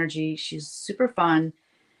much energy. She's super fun,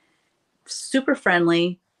 super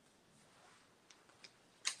friendly.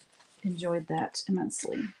 Enjoyed that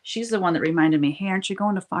immensely. She's the one that reminded me, hey, aren't you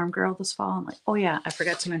going to Farm Girl this fall? I'm like, oh yeah, I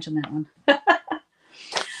forgot to mention that one.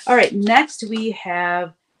 All right, next we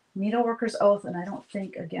have Needleworkers Oath, and I don't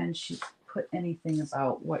think, again, she put anything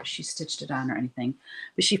about what she stitched it on or anything,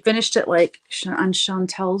 but she finished it like on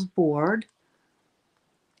Chantel's board,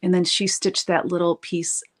 and then she stitched that little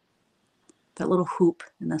piece, that little hoop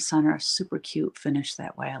in the center. Super cute finish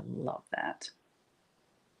that way. I love that.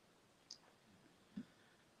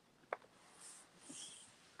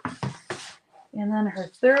 And then her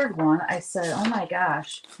third one, I said, oh my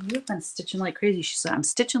gosh, you've been stitching like crazy. She said, I'm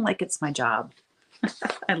stitching like it's my job.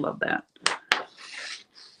 I love that.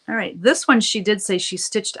 All right, this one she did say she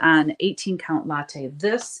stitched on 18 count latte.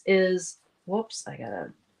 This is, whoops, I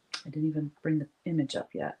didn't even bring the image up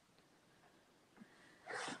yet.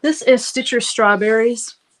 This is Stitcher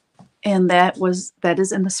Strawberries, and that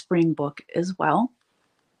is in the spring book as well.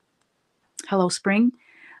 Hello Spring.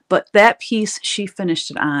 But that piece she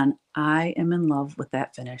finished it on. I am in love with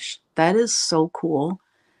that finish. That is so cool.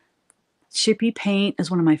 Chippy paint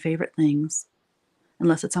is one of my favorite things,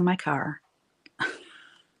 unless it's on my car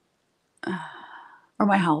or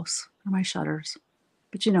my house or my shutters.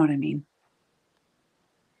 But you know what I mean.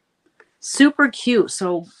 Super cute.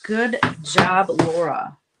 So good job,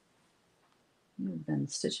 Laura. You've been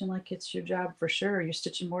stitching like it's your job for sure. You're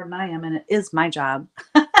stitching more than I am, and it is my job.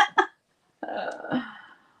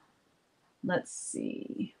 Let's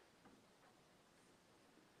see.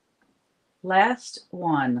 Last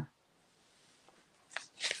one.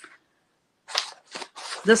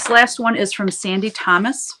 This last one is from Sandy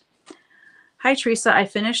Thomas. Hi, Theresa. I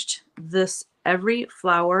finished this Every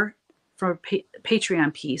Flower for a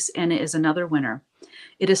Patreon piece, and it is another winner.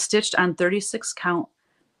 It is stitched on 36 count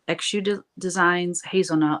XU Designs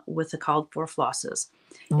hazelnut with the called for flosses.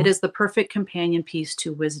 It is the perfect companion piece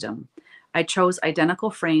to Wisdom. I chose identical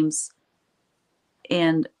frames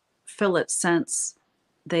and fillets since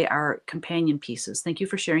they are companion pieces. Thank you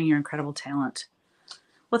for sharing your incredible talent.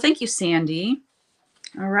 Well, thank you, Sandy.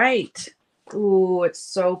 All right. Ooh, it's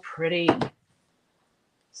so pretty.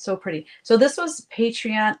 So pretty. So this was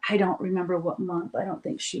Patreon. I don't remember what month. I don't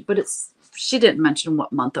think she didn't mention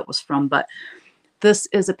what month it was from, but this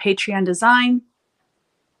is a Patreon design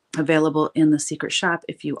available in the secret shop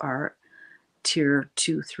if you are tier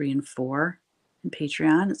 2, 3, and 4 in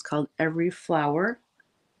Patreon. It's called Every Flower.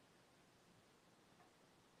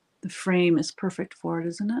 The frame is perfect for it,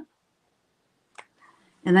 isn't it?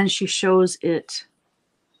 And then she shows it.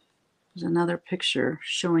 There's another picture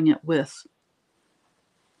showing it with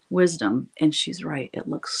Wisdom, and she's right. It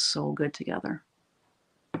looks so good together.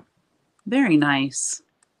 Very nice.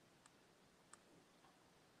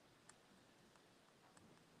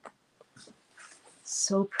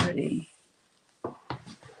 So pretty. Oh,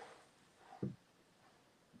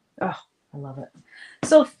 I love it.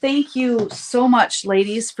 So thank you so much,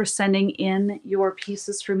 ladies, for sending in your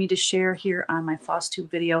pieces for me to share here on my Flosstube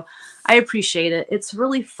video. I appreciate it. It's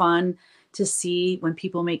really fun to see when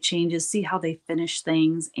people make changes, see how they finish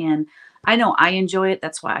things. And I know I enjoy it.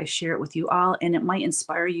 That's why I share it with you all. And it might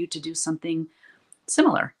inspire you to do something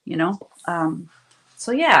similar, you know?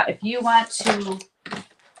 So yeah, if you want to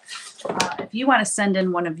send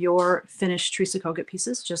in one of your finished Theresa Kogut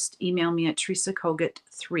pieces, just email me at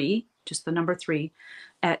theresakogut3, just the number 3,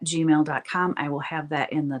 @gmail.com. I will have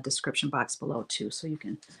that in the description box below too, so you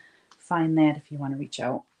can find that if you want to reach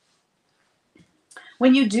out.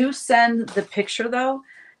 When you do send the picture though,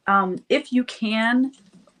 if you can,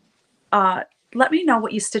 let me know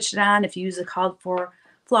what you stitched it on. If you use a called for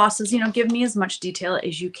flosses, you know, give me as much detail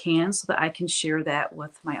as you can so that I can share that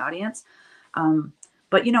with my audience.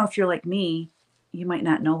 But you know, if you're like me, you might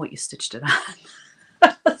not know what you stitched it on.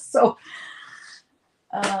 So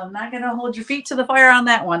I'm not going to hold your feet to the fire on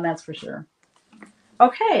that one, that's for sure.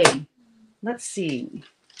 Okay, let's see.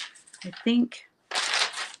 I think,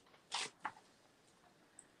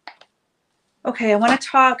 okay, I want to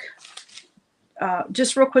talk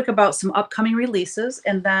just real quick about some upcoming releases,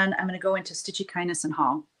 and then I'm going to go into Stitchy Kindness and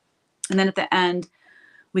haul. And then at the end,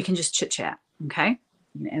 we can just chit chat, okay?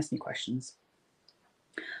 You can ask me questions.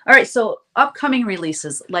 All right, so upcoming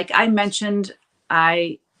releases. Like I mentioned,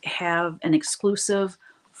 I have an exclusive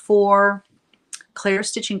for Claire's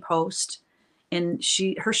Stitching Post, and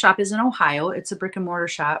her shop is in Ohio. It's a brick and mortar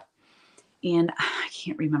shop, and I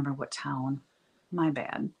can't remember what town. My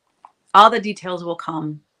bad. All the details will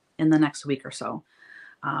come in the next week or so.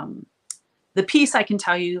 The piece, I can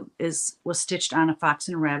tell you, was stitched on a fox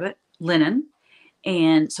and rabbit linen.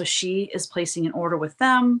 And so she is placing an order with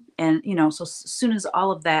them. And, you know, so as soon as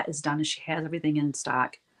all of that is done and she has everything in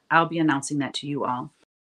stock, I'll be announcing that to you all.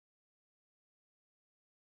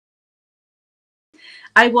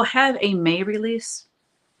 I will have a May release.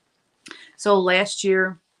 So last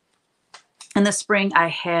year in the spring, I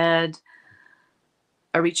had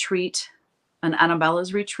a retreat, an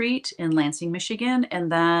Annabella's retreat in Lansing, Michigan.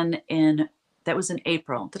 And then that was in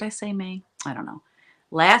April. Did I say May? I don't know.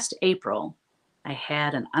 Last April, I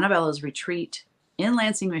had an Annabella's retreat in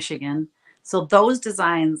Lansing, Michigan. So those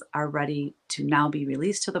designs are ready to now be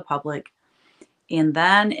released to the public. And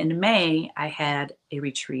then in May, I had a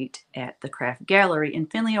retreat at the Craft Gallery in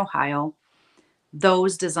Findlay, Ohio.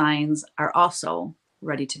 Those designs are also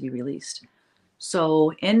ready to be released.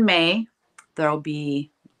 So in May,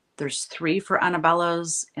 there's 3 for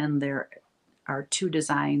Annabella's, and there are 2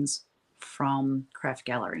 designs from Craft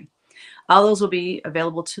Gallery. All those will be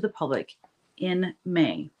available to the public in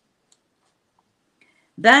May.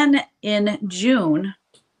 Then in June,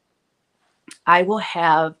 I will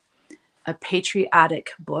have a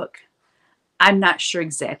patriotic book. I'm not sure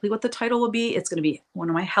exactly what the title will be. It's going to be one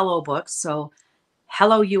of my Hello books. So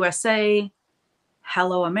Hello USA,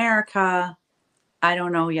 Hello America. I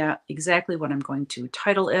don't know yet exactly what I'm going to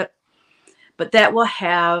title it, but that will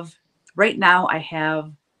have, right now I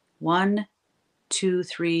have 1, 2,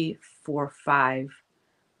 3, 4,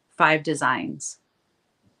 5 designs.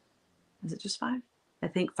 Is it just 5? I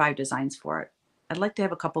think 5 designs for it. I'd like to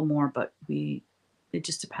have a couple more, but it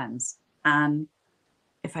just depends on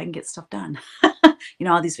if I can get stuff done. You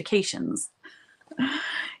know, all these vacations.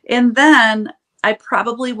 And then I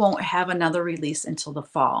probably won't have another release until the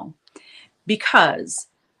fall, because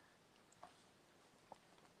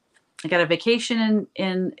I got a vacation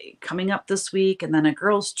in coming up this week, and then a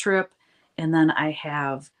girls trip, and then I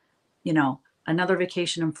have, you know, another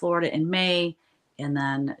vacation in Florida in May, and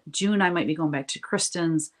then June I might be going back to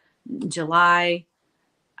Kristen's. July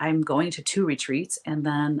I'm going to 2 retreats, and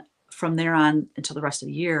then from there on until the rest of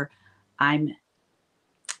the year I'm,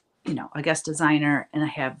 you know, a guest designer, and I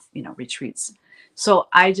have, you know, retreats. So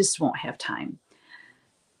I just won't have time.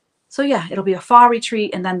 So yeah, it'll be a fall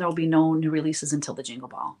retreat, and then there'll be no new releases until the Jingle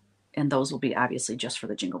Ball. And those will be obviously just for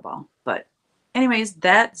the Jingle Ball. But anyways,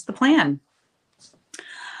 that's the plan.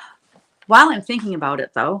 While I'm thinking about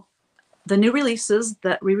it though, the new releases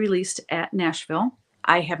that we released at Nashville,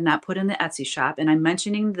 I have not put in the Etsy shop. And I'm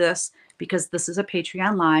mentioning this because this is a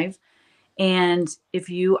Patreon live. And if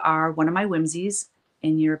you are one of my whimsies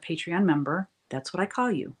and you're a Patreon member, that's what I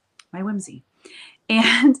call you, my whimsy.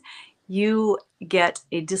 And you get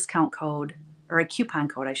a discount code, or a coupon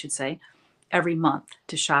code, I should say, every month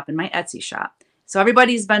to shop in my Etsy shop. So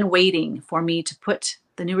everybody's been waiting for me to put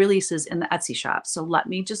the new releases in the Etsy shop. So let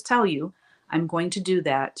me just tell you, I'm going to do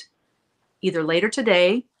that either later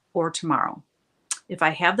today or tomorrow. If I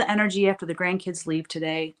have the energy after the grandkids leave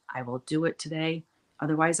today, I will do it today.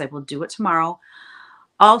 Otherwise, I will do it tomorrow.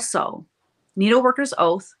 Also, Needleworkers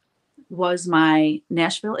Oath was my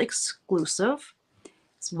Nashville exclusive,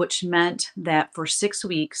 which meant that for 6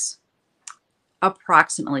 weeks,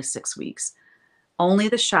 approximately 6 weeks, only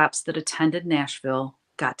the shops that attended Nashville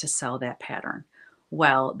got to sell that pattern.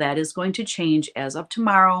 Well, that is going to change as of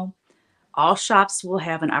tomorrow. All shops will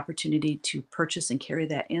have an opportunity to purchase and carry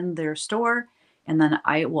that in their store. And then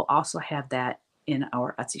I will also have that in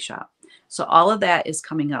our Etsy shop. So all of that is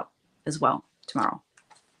coming up as well tomorrow.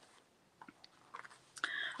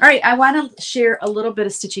 All right, I want to share a little bit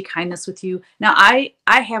of Stitchy Kindness with you. Now, I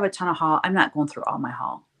have a ton of haul. I'm not going through all my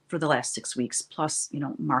haul for the last 6 weeks, plus, you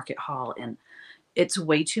know, market haul, and it's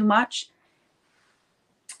way too much.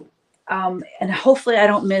 And hopefully I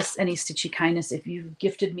don't miss any Stitchy Kindness. If you've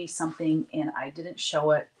gifted me something and I didn't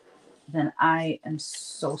show it, then I am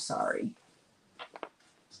so sorry.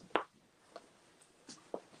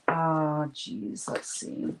 Oh, geez, let's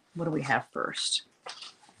see. What do we have first?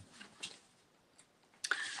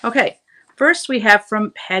 Okay, first we have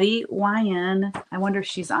from Patty YN. I wonder if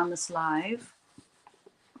she's on this live.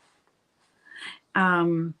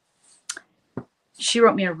 She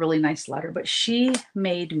wrote me a really nice letter, but she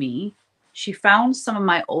found some of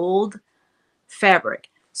my old fabric.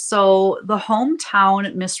 So the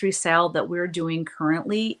hometown mystery sale that we're doing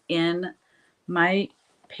currently in my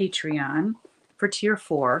Patreon for tier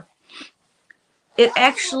 4, it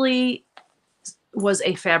actually was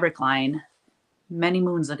a fabric line many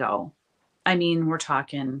moons ago. I mean, we're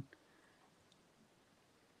talking,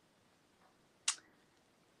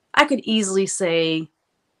 I could easily say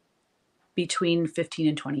between 15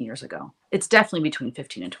 and 20 years ago. It's definitely between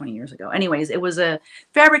 15 and 20 years ago. Anyways, it was a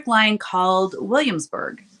fabric line called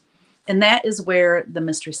Williamsburg. And that is where the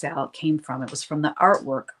mystery salad came from. It was from the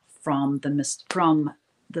artwork from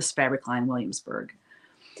this fabric line, Williamsburg.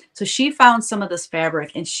 So she found some of this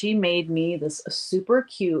fabric and she made me this super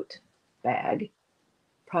cute bag,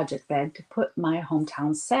 project bag, to put my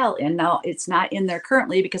hometown sal in. Now, it's not in there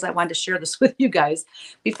currently because I wanted to share this with you guys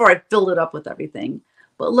before I filled it up with everything.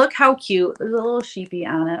 But look how cute. There's a little sheepy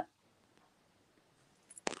on it.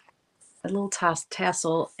 A little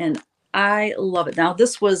tassel. And I love it. Now,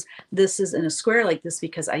 this is in a square like this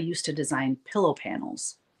because I used to design pillow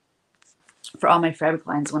panels for all my fabric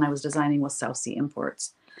lines when I was designing with South Sea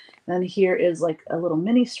Imports. Then here is like a little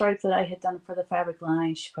mini stripe that I had done for the fabric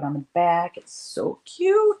line. She put on the back. It's so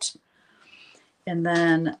cute. And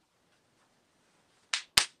then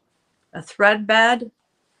a thread bed.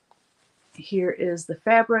 Here is the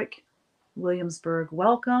fabric, Williamsburg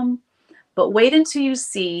welcome. But wait until you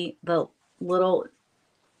see the little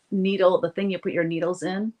needle, the thing you put your needles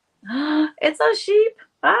in. It's a sheep.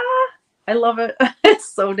 I love it. It's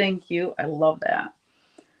so dang cute. I love that.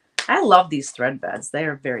 I love these thread beds. They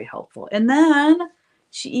are very helpful. And then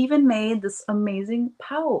she even made this amazing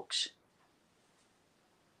pouch.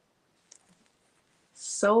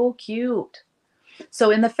 So cute.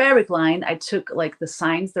 So in the fabric line, I took like the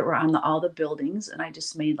signs that were on all the buildings and I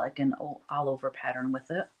just made like an all over pattern with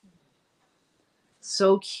it.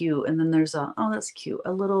 So cute. And then there's a, oh, that's cute,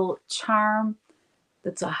 a little charm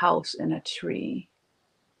that's a house and a tree.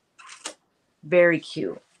 Very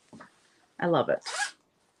cute. I love it.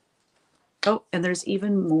 Oh, and there's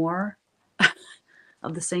even more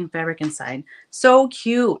of the same fabric inside. So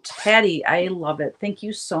cute. Patty, I love it. Thank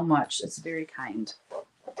you so much. It's very kind.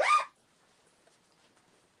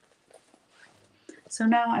 So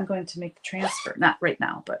now I'm going to make the transfer. Not right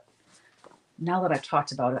now, but now that I've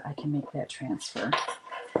talked about it, I can make that transfer.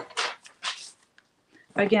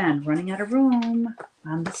 Again, running out of room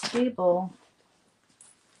on this table.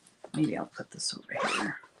 Maybe I'll put this over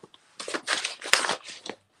here.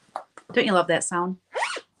 Don't you love that sound?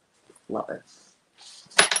 Love it.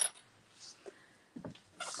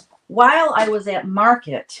 While I was at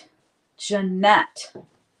market, Jeanette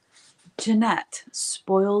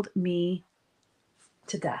spoiled me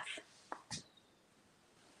to death.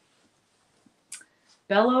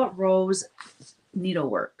 Bella Rose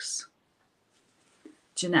Needleworks.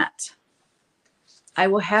 Jeanette. I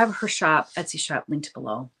will have her shop, Etsy shop, linked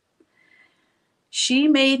below. She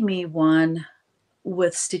made me one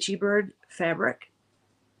with Stitchy Bird fabric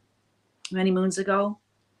many moons ago,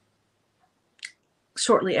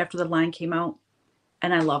 shortly after the line came out,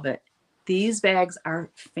 and I love it. These bags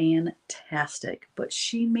are fantastic, but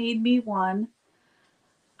she made me one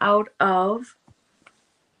out of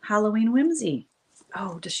Halloween Whimsy.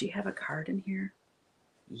 Oh, does she have a card in here?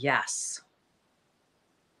 Yes.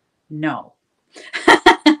 No.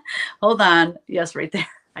 Hold on. Yes, right there.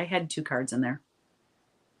 I had 2 cards in there.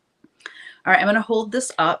 All right, I'm going to hold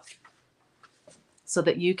this up so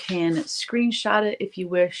that you can screenshot it if you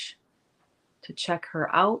wish to check her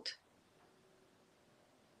out.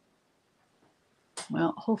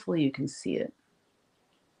 Well, hopefully you can see it.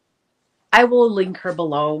 I will link her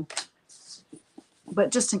below, but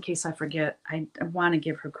just in case I forget, I want to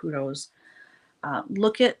give her kudos.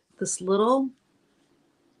 Look at this little,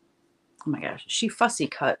 oh my gosh, she fussy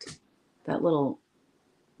cut that little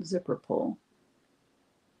zipper pull.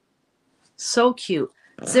 So cute.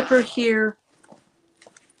 Zipper here,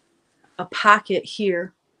 a pocket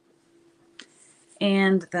here,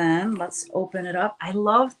 and then let's open it up. I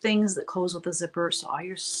love things that close with a zipper so all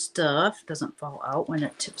your stuff doesn't fall out when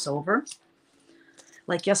it tips over.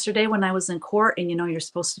 Like yesterday when I was in court and you know you're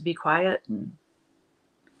supposed to be quiet and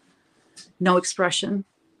no expression,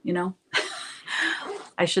 you know.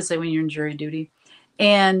 I should say when you're in jury duty.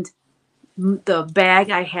 And the bag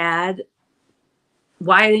I had,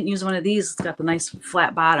 why I didn't use one of these, it's got the nice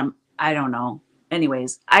flat bottom, I don't know.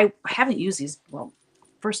 Anyways, I haven't used these. Well,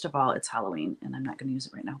 first of all, it's Halloween and I'm not going to use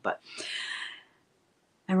it right now, but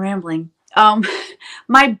I'm rambling.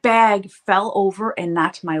 My bag fell over and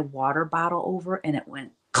knocked my water bottle over and it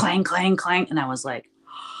went clang, clang, clang. And I was like,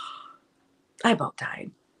 I about died.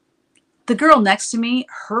 The girl next to me,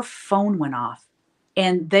 her phone went off.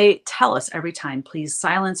 And they tell us every time, please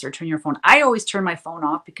silence or turn your phone. I always turn my phone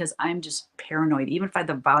off because I'm just paranoid. Even if I have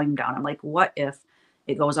the volume down, I'm like, what if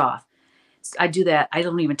it goes off? I do that. I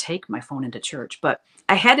don't even take my phone into church, but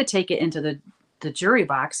I had to take it into the the jury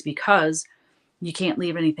box because you can't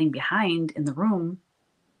leave anything behind in the room.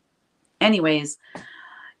 Anyways,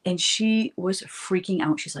 and she was freaking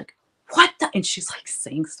out. She's like, what the? And she's like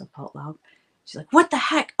saying stuff out loud. She's like, what the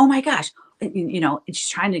heck? Oh my gosh. And, you know, and she's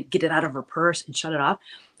trying to get it out of her purse and shut it off.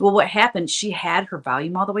 Well, what happened, she had her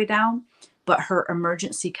volume all the way down, but her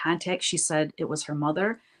emergency contact, she said it was her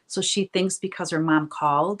mother. So she thinks because her mom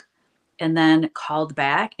called and then called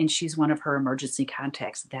back and she's one of her emergency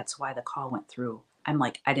contacts, that's why the call went through. I'm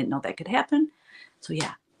like, I didn't know that could happen. So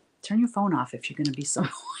yeah, turn your phone off if you're going to be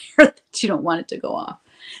somewhere that you don't want it to go off.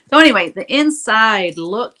 So anyway, the inside,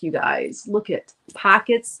 look, you guys, look at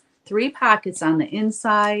pockets, 3 pockets on the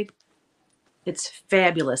inside. It's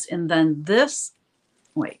fabulous. And then this,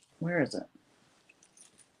 wait, where is it?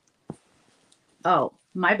 Oh,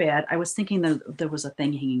 my bad. I was thinking that there was a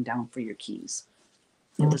thing hanging down for your keys.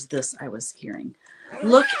 It was this I was hearing.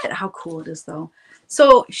 Look at how cool it is, though.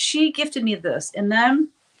 So she gifted me this, and then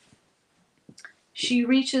she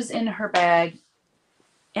reaches in her bag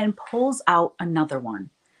and pulls out another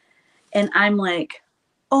one. And I'm like,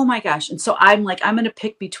 oh my gosh. And so I'm like, I'm going to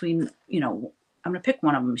pick between, you know, I'm going to pick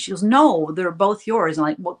one of them. She goes, no, they're both yours. I'm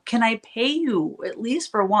like, well, can I pay you at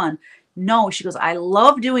least for one? No, she goes, I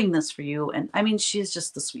love doing this for you. And I mean, she's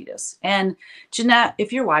just the sweetest. And Jeanette,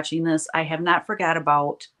 if you're watching this, I have not forgot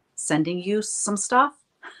about sending you some stuff.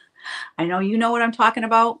 I know you know what I'm talking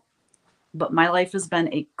about, but my life has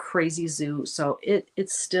been a crazy zoo. So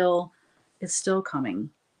it's still coming.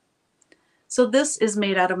 So this is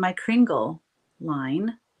made out of my Kringle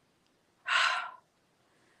line.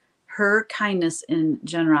 Her kindness and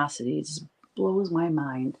generosity just blows my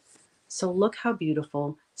mind. So look how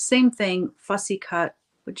beautiful. Same thing, fussy cut.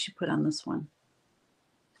 What'd she put on this one?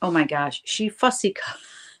 Oh my gosh, she fussy cut.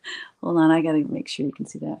 Hold on, I gotta make sure you can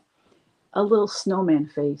see that. A little snowman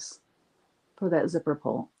face for that zipper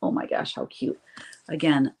pull. Oh my gosh, how cute.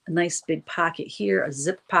 Again, a nice big pocket here, a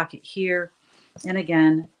zip pocket here, and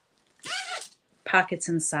again, pockets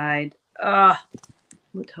inside. Ah,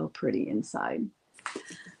 look how pretty inside.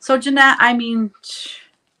 So Jeanette, I mean,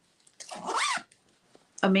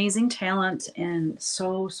 amazing talent and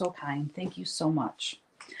so kind. Thank you so much.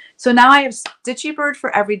 So now I have Stitchy Bird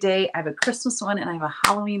for every day. I have a Christmas one and I have a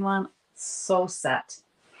Halloween one. So set.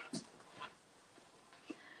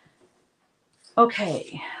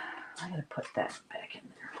 Okay, I gotta put that back in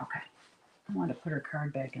there. Okay, I want to put her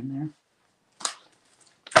card back in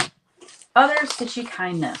there. Other Stitchy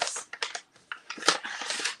kindness.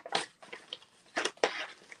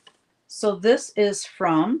 So this is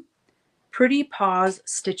from Pretty Paws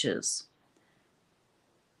Stitches.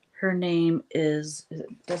 Her name is it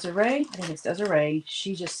Desiree? I think it's Desiree.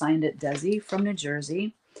 She just signed it, Desi from New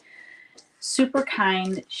Jersey. Super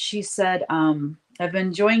kind. She said, I've been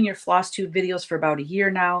enjoying your Flosstube videos for about a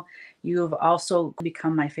year now. You have also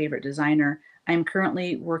become my favorite designer. I am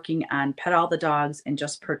currently working on Pet All the Dogs and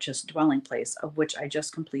just purchased Dwelling Place, of which I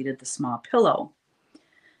just completed the small pillow.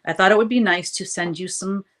 I thought it would be nice to send you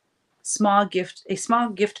a small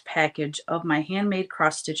gift package of my handmade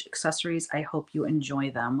cross-stitch accessories. I hope you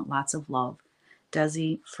enjoy them. Lots of love.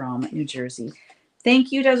 Desi from New Jersey.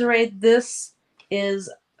 Thank you, Desiree. This is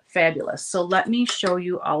fabulous. So let me show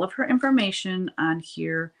you all of her information on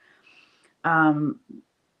here.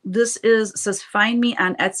 This says find me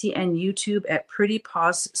on Etsy and YouTube at Pretty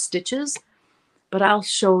Paws Stitches, but I'll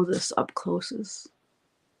show this up close.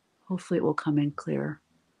 Hopefully it will come in clear.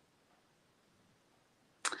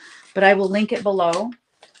 But I will link it below.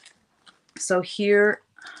 So here,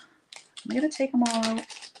 am I going to take them all out?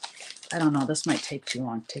 I don't know. This might take too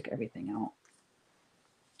long to take everything out.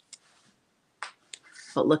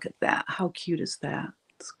 But look at that. How cute is that?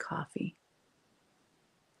 It's coffee.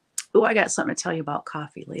 Oh, I got something to tell you about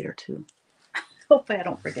coffee later too. Hopefully I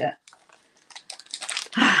don't forget.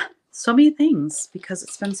 So many things because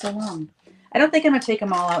it's been so long. I don't think I'm going to take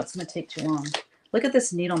them all out. It's going to take too long. Look at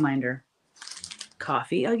this needle minder.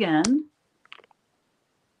 Coffee again.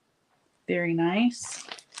 Very nice.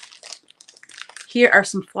 Here are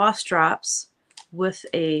some floss drops with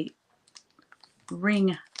a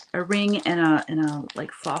ring and a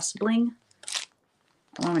like floss bling.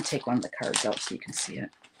 I want to take one of the cards out so you can see it.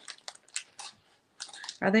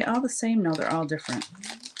 Are they all the same? No, they're all different.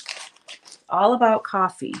 All about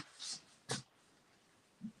coffee.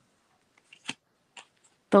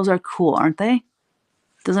 Those are cool, aren't they?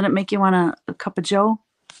 Doesn't it make you want a cup of joe?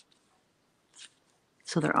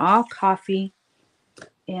 So they're all coffee.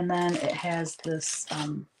 And then it has this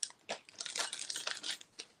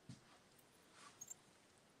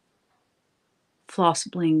floss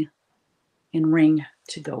bling and ring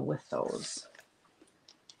to go with those.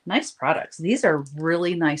 Nice products. These are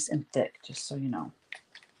really nice and thick, just so you know.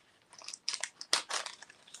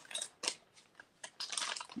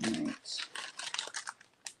 All right.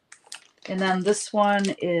 And then this one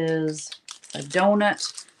is a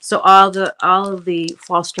donut. So all of the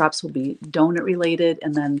floss drops will be donut related.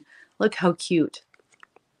 And then look how cute.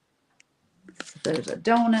 There's a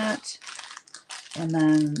donut. And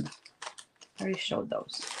then I already showed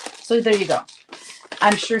those. So there you go.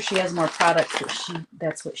 I'm sure she has more products, but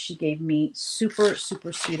that's what she gave me. Super,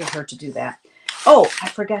 super sweet of her to do that. Oh, I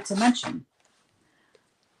forgot to mention.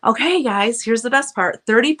 Okay, guys, here's the best part.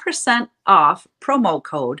 30% off promo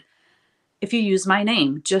code if you use my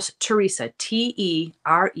name, just Theresa, Teresa.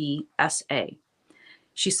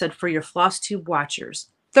 She said for your Flosstube watchers.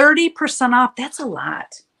 30% off, that's a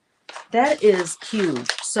lot. That is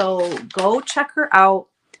huge. So go check her out.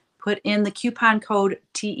 Put in the coupon code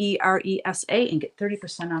Teresa and get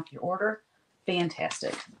 30% off your order.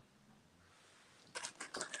 Fantastic.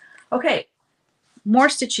 Okay, more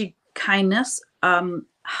stitchy kindness. I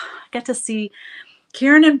got to see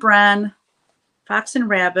Karen and Bren, Fox and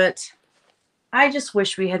Rabbit. I just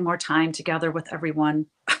wish we had more time together with everyone.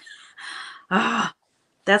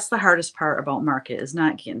 That's the hardest part about market, is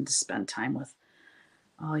not getting to spend time with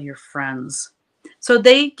all your friends. So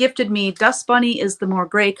they gifted me, Dust Bunny is the more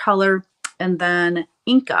gray color, and then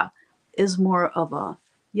Inca is more of a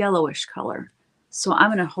yellowish color. So I'm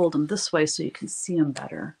going to hold them this way so you can see them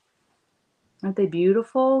better. Aren't they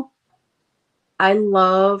beautiful? I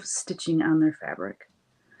love stitching on their fabric.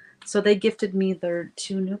 So they gifted me their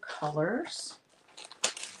 2 new colors.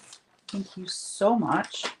 Thank you so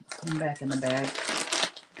much. Put them back in the bag.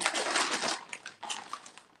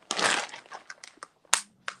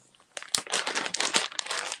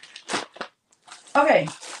 Okay,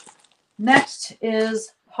 next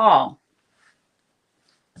is haul.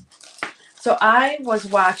 So I was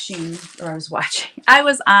on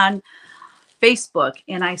Facebook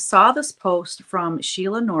and I saw this post from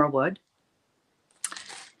Sheila Norwood,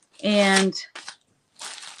 and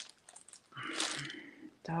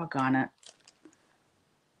doggone it,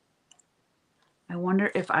 I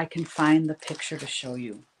wonder if I can find the picture to show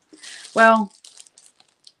you. Well,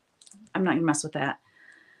 I'm not gonna mess with that.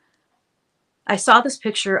 I saw this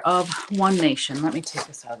picture of One Nation. Let me take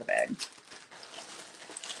this out of the bag.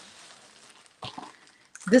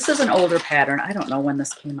 This is an older pattern. I don't know when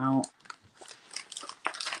this came out.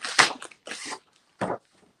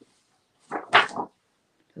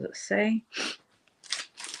 Does it say?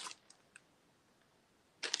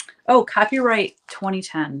 Oh, copyright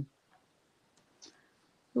 2010.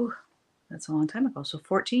 Ooh, that's a long time ago. So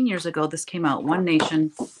 14 years ago, this came out. One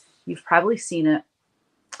Nation. You've probably seen it.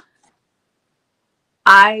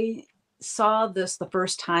 I saw this the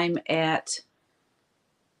first time at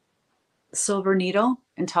Silver Needle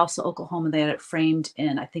in Tulsa, Oklahoma. They had it framed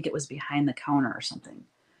in, I think it was behind the counter or something.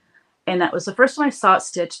 And that was the first time I saw it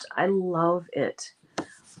stitched. I love it.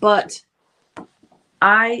 But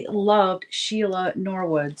I loved Sheila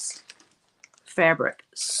Norwood's fabric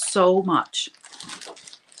so much.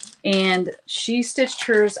 And she stitched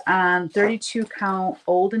hers on 32 count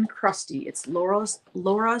Old and Crusty. It's Laura's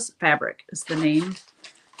Fabric is the name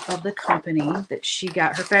of the company that she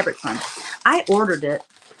got her fabric from. I ordered it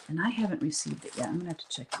and I haven't received it yet. I'm gonna have to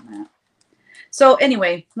check on that. So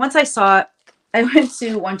anyway, once I saw it, I went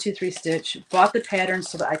to 123 Stitch, bought the pattern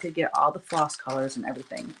so that I could get all the floss colors and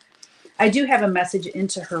everything. I do have a message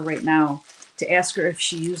into her right now to ask her if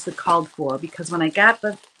she used the called for, because when I got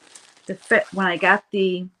the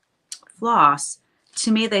floss,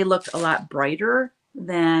 to me they looked a lot brighter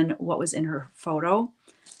than what was in her photo.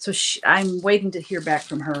 So I'm waiting to hear back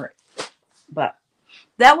from her, but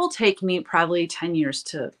that will take me probably 10 years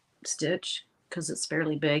to stitch because it's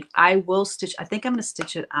fairly big. I will stitch, I think I'm going to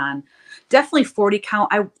stitch it on definitely 40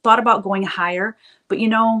 count. I thought about going higher, but you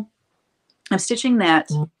know, I'm stitching that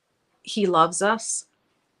He Loves Us,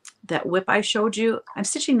 that whip I showed you. I'm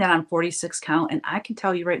stitching that on 46 count, and I can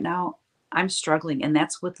tell you right now, I'm struggling, and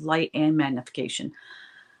that's with light and magnification.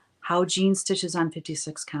 How Jean stitches on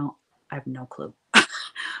 56 count, I have no clue.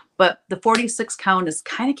 But the 46 count is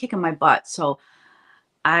kind of kicking my butt. So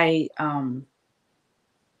oh,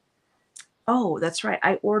 that's right.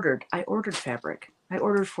 I ordered fabric. I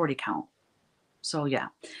ordered 40 count. So yeah,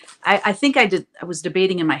 I think I was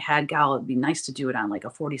debating in my head, gal, it'd be nice to do it on like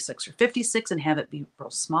a 46 or 56 and have it be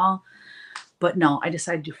real small. But no, I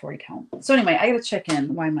decided to do 40 count. So anyway, I gotta check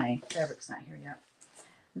in why my fabric's not here yet.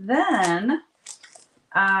 Then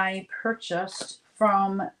I purchased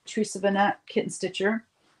from Theresa Venette Kitten Stitcher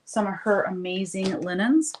some of her amazing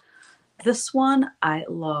linens. This one I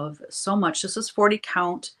love so much. This is 40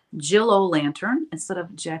 count Jill-O-Lantern instead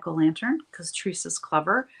of Jack-O-Lantern because Teresa's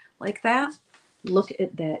clever like that. Look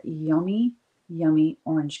at that yummy, yummy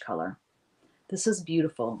orange color. This is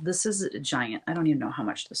beautiful. This is a giant. I don't even know how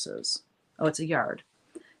much this is. Oh, it's a yard.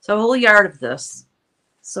 So a whole yard of this.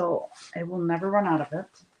 So I will never run out of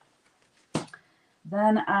it.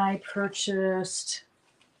 Then I purchased,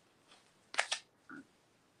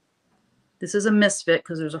 this is a misfit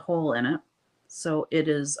because there's a hole in it. So it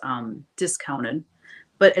is discounted.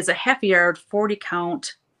 But it's a half yard, 40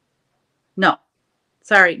 count. No,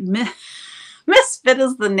 sorry. Misfit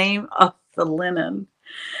is the name of the linen.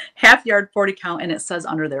 Half yard, 40 count, and it says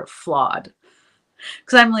under there, flawed.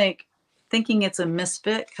 Because I'm like thinking it's a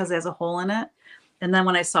misfit because it has a hole in it. And then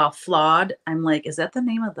when I saw flawed, I'm like, is that the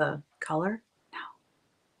name of the color? No.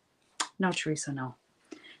 No, Theresa, no.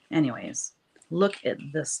 Anyways, look at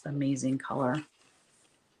this amazing color.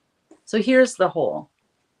 So here's the hole.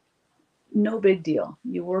 No big deal.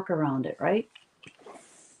 You work around it, right?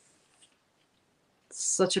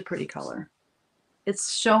 Such a pretty color.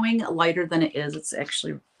 It's showing lighter than it is. It's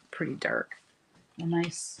actually pretty dark. A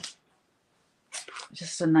nice,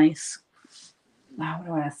 just a nice, what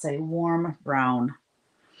do I want to say, warm brown.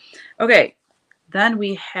 Okay, then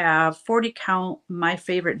we have 40 count My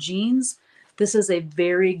Favorite Jeans. This is a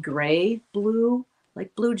very gray blue,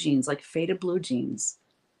 like blue jeans, like faded blue jeans.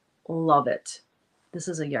 Love it. This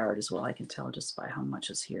is a yard as well. I can tell just by how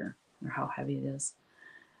much is here or how heavy it is.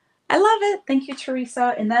 I love it. Thank you,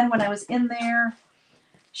 Theresa. And then when I was in there,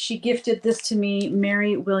 she gifted this to me,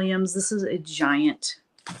 Mary Williams. This is a giant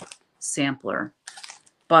sampler,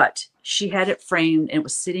 but she had it framed and it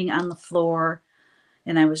was sitting on the floor.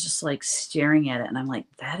 And I was just like staring at it. And I'm like,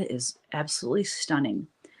 that is absolutely stunning.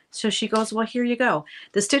 So she goes, well, here you go.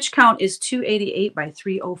 The stitch count is 288 by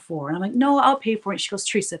 304. And I'm like, no, I'll pay for it. She goes,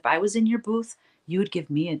 Theresa, if I was in your booth, you would give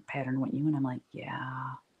me a pattern, wouldn't you? And I'm like,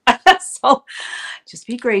 yeah. So just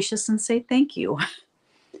be gracious and say thank you.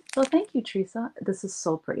 So thank you, Theresa. This is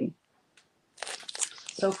so pretty.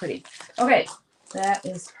 So pretty. Okay, that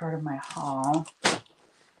is part of my haul.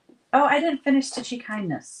 Oh, I didn't finish Stitchy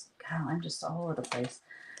Kindness. God, I'm just all over the place.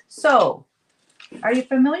 So, are you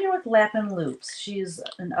familiar with Lapin Loops? She's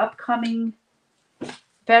an upcoming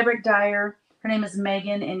fabric dyer. Her name is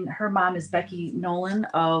Megan, and her mom is Becky Nolan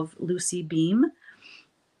of Lucy Beam.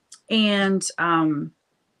 And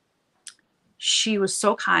she was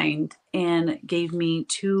so kind and gave me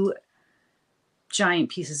 2 giant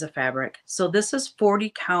pieces of fabric. So this is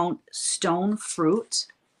 40 count stone fruit.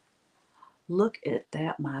 Look at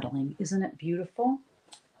that modeling. Isn't it beautiful?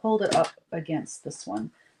 Hold it up against this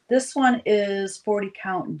one. This one is 40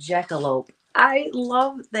 count jackalope. I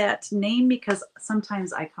love that name because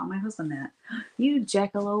sometimes I call my husband that. You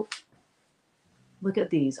jackalope. Look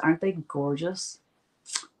at these. Aren't they gorgeous?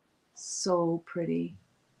 So pretty.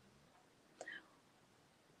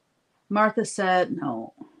 Martha said,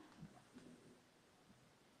 no.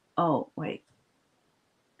 Oh, wait.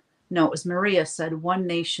 No, it was Maria said, One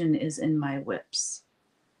Nation is in my whips.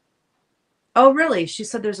 Oh, really? She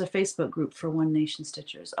said there's a Facebook group for One Nation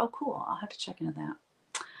Stitchers. Oh, cool. I'll have to check into that.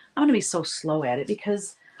 I'm going to be so slow at it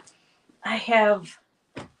because I have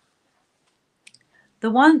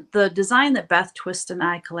the design that Beth Twist and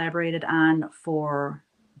I collaborated on for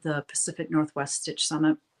the Pacific Northwest Stitch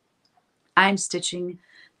Summit. I'm stitching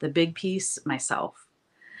the big piece myself.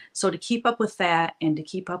 So to keep up with that and to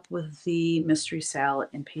keep up with the Mystery Salad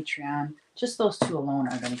and Patreon, just those 2 alone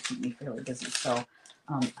are going to keep me fairly busy. So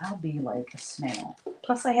I'll be like a snail.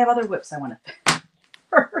 Plus I have other whips I want to fit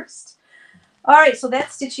first. All right, so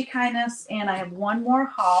that's Stitchy Kindness, and I have one more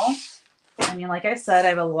haul. I mean, like I said, I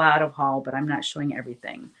have a lot of haul, but I'm not showing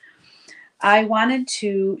everything. I wanted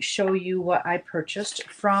to show you what I purchased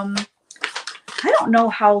from, I don't know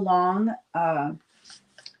how long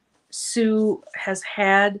Sue has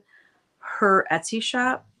had her Etsy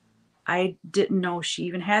shop. I didn't know she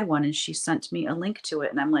even had one, and she sent me a link to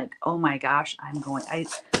it, and I'm like, oh my gosh, I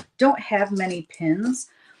don't have many pins,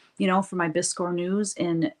 you know, for my Biscore News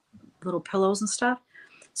and little pillows and stuff.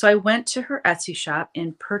 So I went to her Etsy shop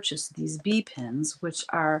and purchased these bee pins, which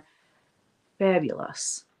are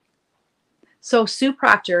fabulous. So Sue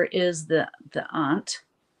Proctor is the aunt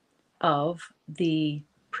of the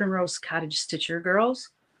Primrose Cottage Stitcher girls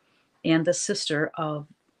and the sister of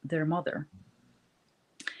their mother.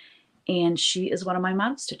 And she is one of my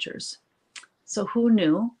model stitchers. So who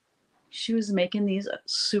knew she was making these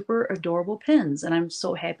super adorable pins? And I'm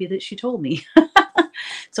so happy that she told me.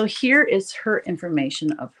 So here is her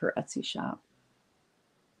information of her Etsy shop.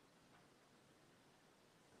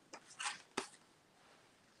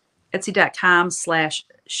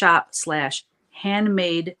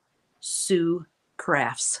 Etsy.com/shop/handmade Sue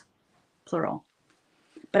crafts, plural.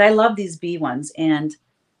 But I love these bee ones, and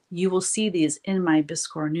you will see these in my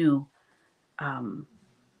Biscore New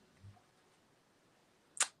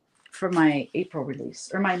for my April release,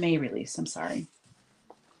 or my May release, I'm sorry.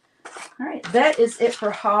 All right, that is it for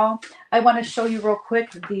haul. I want to show you real quick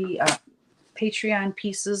the Patreon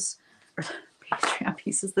pieces, or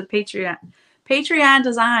the Patreon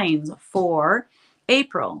designs for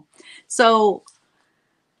April. So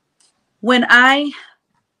when I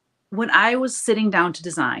was sitting down to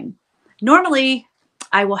design, normally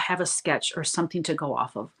I will have a sketch or something to go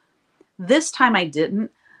off of. This time I didn't.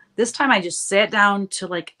 This time I just sat down to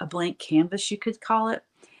like a blank canvas, you could call it,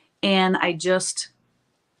 and I just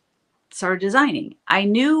started designing. I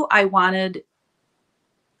knew I wanted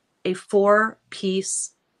a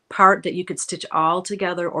 4-piece part that you could stitch all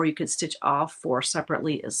together, or you could stitch all 4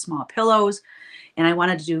 separately as small pillows. And I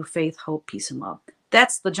wanted to do faith, hope, peace, and love.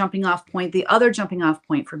 That's the jumping off point. The other jumping off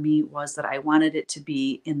point for me was that I wanted it to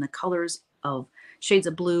be in the colors of shades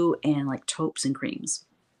of blue and like taupes and creams.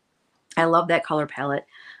 I love that color palette.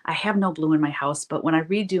 I have no blue in my house, but when I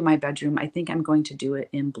redo my bedroom, I think I'm going to do it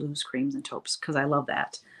in blues, creams, and taupes because I love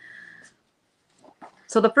that.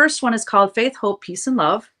 So the first one is called Faith, Hope, Peace, and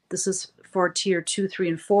Love. This is for tier 2, 3,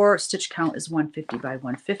 and 4. Stitch count is 150 by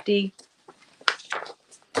 150.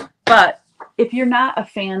 But if you're not a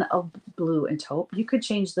fan of blue and taupe, you could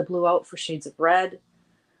change the blue out for shades of red.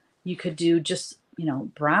 You could do just, you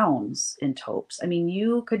know, browns and taupes. I mean,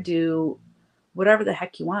 you could do whatever the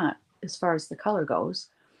heck you want as far as the color goes.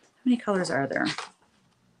 How many colors are there?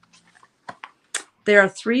 There are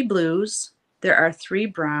 3 blues. There are 3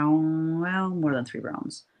 brown, well, more than 3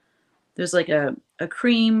 browns. There's like a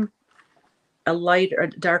cream, a light or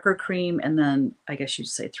darker cream, and then I guess you'd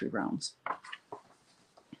say 3 browns.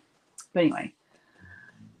 But anyway,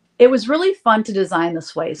 it was really fun to design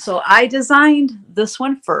this way. So I designed this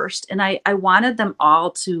one first, and I wanted them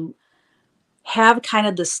all to have kind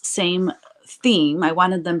of this same theme. I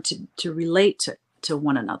wanted them to relate to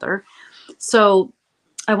one another. So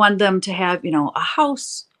I wanted them to have, you know, a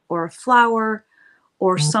house or a flower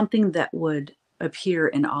or something that would appear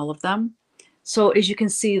in all of them. So as you can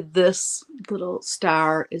see, this little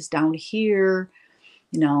star is down here.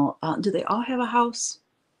 You know, do they all have a house?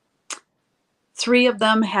 3 of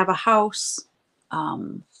them have a house.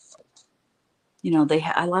 You know,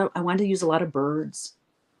 I wanted to use a lot of birds.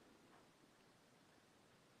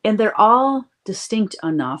 And they're all distinct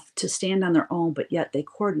enough to stand on their own, but yet they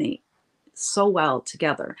coordinate so well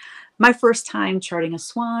together. My first time charting a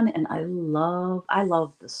swan, and I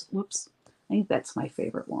love this. Whoops. I think that's my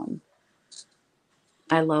favorite one.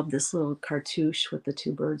 I love this little cartouche with the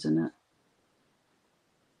 2 birds in it.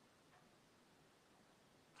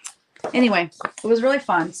 Anyway, it was really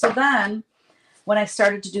fun. So then when I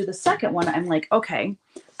started to do the second one, I'm like, okay,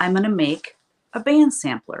 I'm going to make a band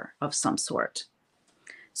sampler of some sort.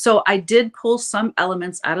 So I did pull some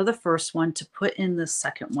elements out of the first one to put in the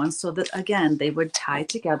second one so that, again, they would tie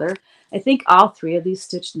together. I think all 3 of these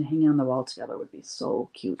stitched and hanging on the wall together would be so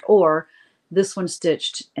cute. Or this one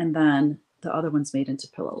stitched and then the other one's made into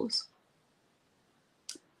pillows.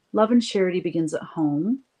 Love and charity begins at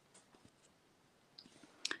home.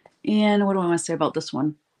 And what do I want to say about this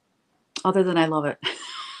one? Other than I love it.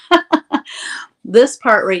 This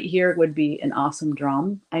part right here would be an awesome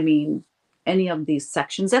drum. I mean, any of these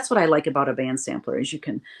sections. That's what I like about a band sampler is you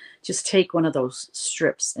can just take one of those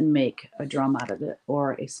strips and make a drum out of it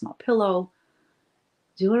or a small pillow.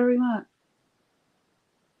 Do whatever you want.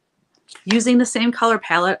 Using the same color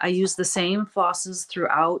palette, I use the same flosses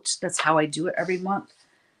throughout. That's how I do it every month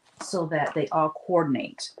so that they all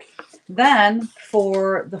coordinate. Then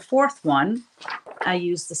for the 4th one, I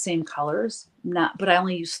use the same colors, but I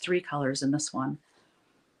only use 3 colors in this one.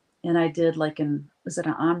 And I did like is it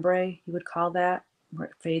an ombre, you would call that, where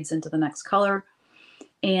it fades into the next color.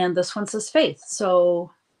 And this one says faith.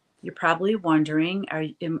 So you're probably wondering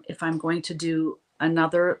if I'm going to do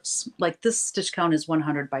another, like this stitch count is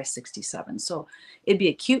 100 by 67. So it'd be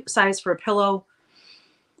a cute size for a pillow.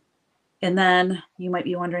 And then you might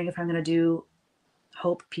be wondering if I'm going to do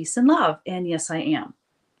hope, peace, and love. And yes, I am.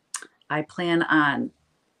 I plan on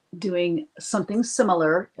doing something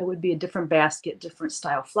similar. It would be a different basket, different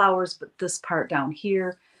style flowers, but this part down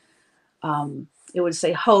here, it would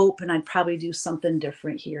say hope, and I'd probably do something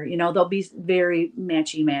different here. You know, they'll be very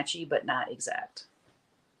matchy, but not exact.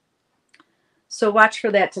 So watch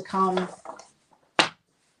for that to come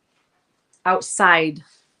outside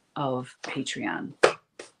of Patreon.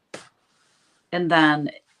 And then,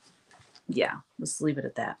 yeah, let's leave it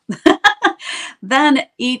at that. Then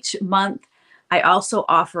each month, I also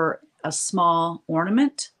offer a small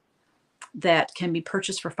ornament that can be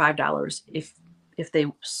purchased for $5 if they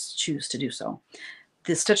choose to do so.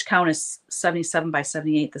 The stitch count is 77 by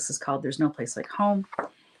 78. This is called There's No Place Like Home.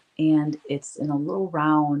 And it's in a little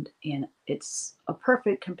round, and it's a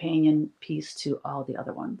perfect companion piece to all the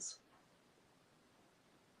other ones.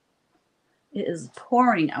 It is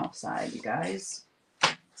pouring outside, you guys.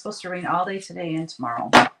 It's supposed to rain all day today and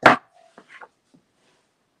tomorrow.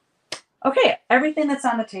 Okay, everything that's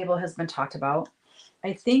on the table has been talked about.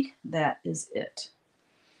 I think that is it.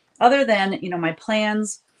 Other than, you know, my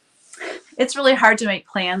plans. It's really hard to make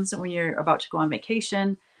plans when you're about to go on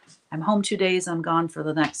vacation. I'm home 2 days. I'm gone for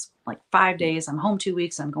the next like 5 days. I'm home 2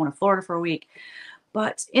 weeks. I'm going to Florida for a week.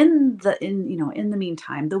 But in the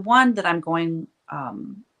meantime, the one that I'm going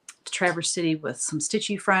to Traverse City with some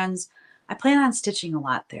stitchy friends, I plan on stitching a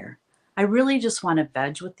lot there. I really just want to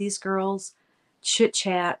veg with these girls, chit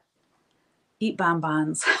chat, eat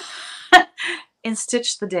bonbons, and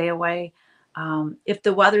stitch the day away. If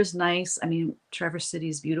the weather's nice, I mean, Traverse City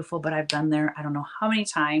is beautiful, but I've been there I don't know how many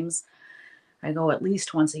times. I go at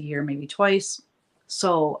least once a year, maybe twice.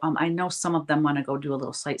 So I know some of them want to go do a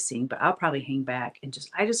little sightseeing, but I'll probably hang back and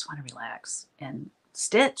I just want to relax and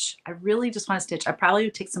stitch. I really just want to stitch. I probably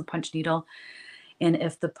would take some punch needle, and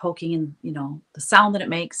if the poking and, you know, the sound that it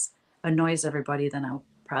makes annoys everybody, then I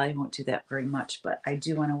probably won't do that very much. But I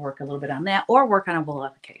do want to work a little bit on that, or work on a wool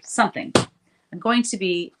applique, something. I'm going to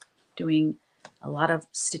be doing a lot of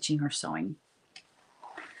stitching or sewing.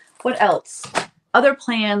 What else? Other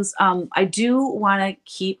plans, I do want to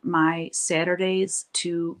keep my Saturdays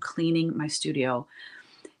to cleaning my studio.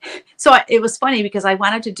 So it was funny because I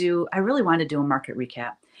really wanted to do a market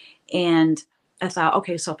recap. And I thought,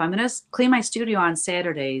 okay, so if I'm going to clean my studio on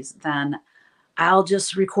Saturdays, then I'll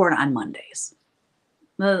just record on Mondays.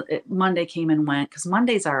 Monday came and went because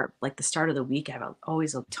Mondays are like the start of the week. I have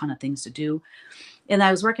always a ton of things to do. And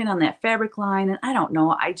I was working on that fabric line, and I don't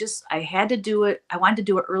know, I had to do it. I wanted to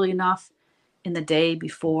do it early enough in the day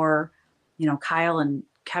before, you know, Kyle and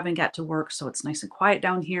Kevin got to work, so it's nice and quiet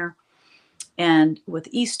down here. And with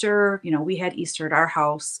Easter, you know, we had Easter at our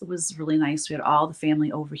house. It was really nice. We had all the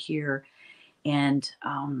family over here, and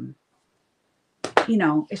you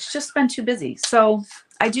know, it's just been too busy. So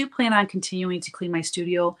I do plan on continuing to clean my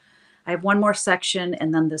studio. I have one more section,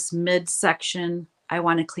 and then this mid section I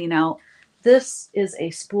want to clean out. This is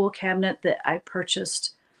a spool cabinet that I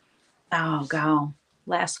purchased, oh god,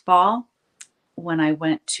 last fall when I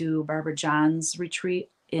went to Barbara John's retreat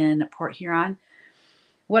in Port Huron.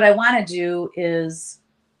 What I want to do is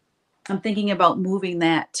I'm thinking about moving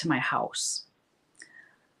that to my house.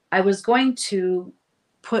 I was going to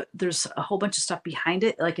there's a whole bunch of stuff behind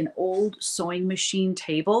it, like an old sewing machine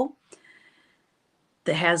table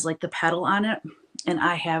that has like the pedal on it. And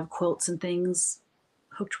I have quilts and things,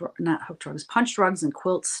 punched rugs and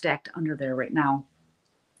quilts stacked under there right now.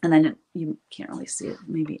 And then you can't really see it.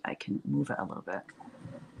 Maybe I can move it a little bit.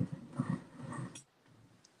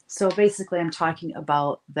 So basically I'm talking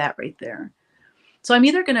about that right there. So I'm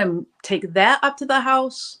either going to take that up to the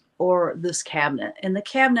house or this cabinet. And the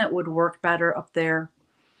cabinet would work better up there.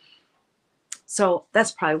 So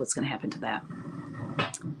that's probably what's going to happen to that.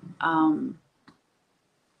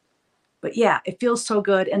 But yeah, it feels so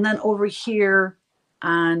good. And then over here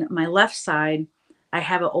on my left side, I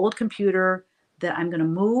have an old computer that I'm going to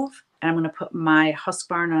move, and I'm going to put my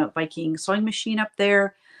Husqvarna Viking sewing machine up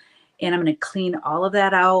there, and I'm going to clean all of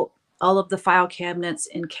that out. All of the file cabinets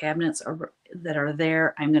and cabinets that are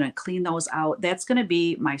there, I'm going to clean those out. That's going to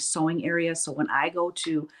be my sewing area. So when I go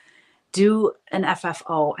to do an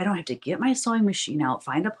FFO, I don't have to get my sewing machine out,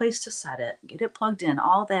 find a place to set it, get it plugged in,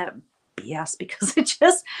 all that BS, because it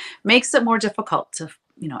just makes it more difficult to,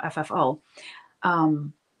 you know, FFO.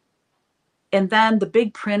 And then the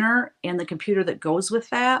big printer and the computer that goes with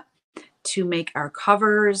that to make our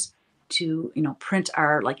covers, to, you know, print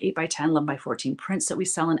our like 8x10, 11x14 prints that we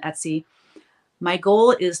sell in Etsy. My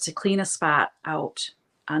goal is to clean a spot out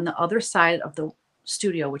on the other side of the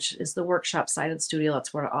studio, which is the workshop side of the studio.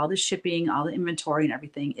 That's where all the shipping, all the inventory and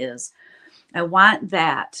everything is. I want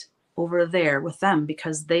that over there with them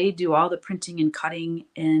because they do all the printing and cutting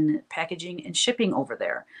and packaging and shipping over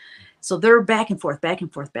there. So they're back and forth, back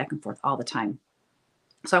and forth, back and forth all the time.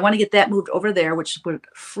 So I want to get that moved over there, which would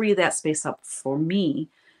free that space up for me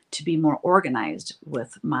to be more organized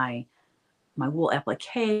with my wool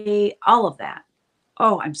applique, all of that.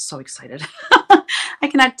 Oh, I'm so excited. I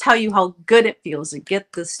cannot tell you how good it feels to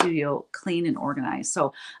get the studio clean and organized.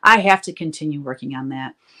 So I have to continue working on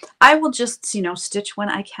that. I will just, you know, stitch when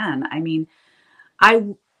I can. I mean,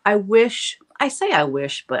 I say I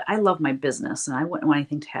wish, but I love my business and I wouldn't want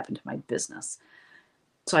anything to happen to my business.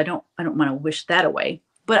 So I don't want to wish that away.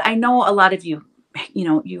 But I know a lot of you,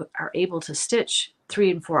 you are able to stitch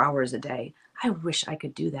 3 and 4 hours a day. I wish I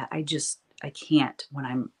could do that. I can't when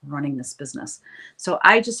I'm running this business. So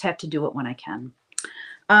I just have to do it when I can.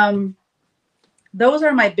 Those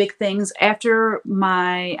are my big things.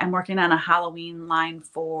 I'm working on a Halloween line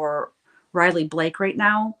for Riley Blake right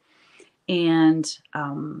now. And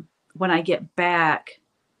when I get back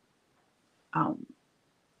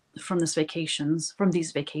from these vacations,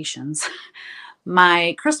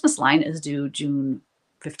 my Christmas line is due June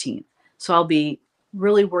 15th. So I'll be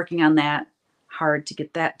really working on that hard to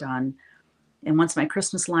get that done. And once my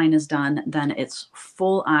Christmas line is done, then it's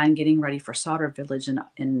full on getting ready for Sauter Village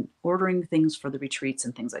and ordering things for the retreats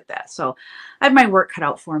and things like that. So I have my work cut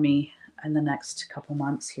out for me in the next couple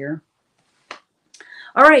months here.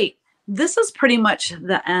 All right, this is pretty much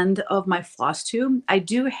the end of my Flosstube. I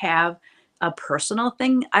do have a personal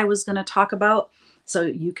thing I was going to talk about. So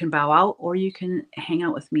you can bow out or you can hang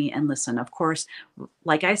out with me and listen. Of course,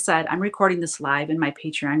 like I said, I'm recording this live in my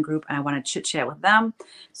Patreon group and I want to chit chat with them.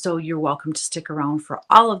 So you're welcome to stick around for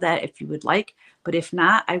all of that if you would like. But if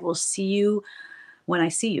not, I will see you when I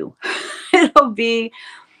see you. It'll be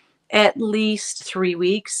at least 3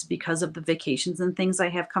 weeks because of the vacations and things I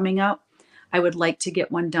have coming up. I would like to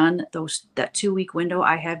get one done, that 2-week window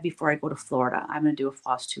I have before I go to Florida. I'm going to do a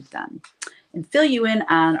Flosstube then and fill you in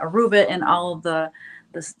on Aruba and all of the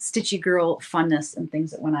Stitchy Girl funness and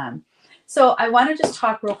things that went on. So I want to just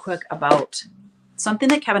talk real quick about something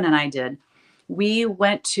that Kevin and I did. We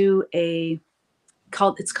went to it's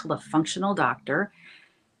called a functional doctor.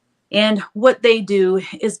 And what they do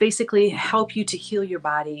is basically help you to heal your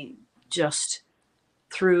body just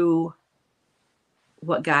through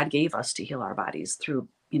what God gave us to heal our bodies, through,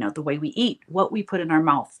 the way we eat, what we put in our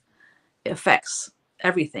mouth affects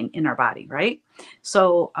everything in our body, right?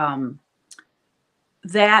 So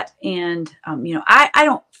that and, I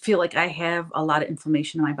don't feel like I have a lot of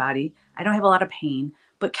inflammation in my body. I don't have a lot of pain,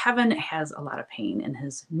 but Kevin has a lot of pain in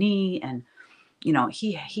his knee and,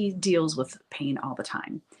 he deals with pain all the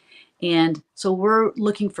time. And so we're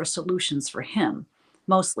looking for solutions for him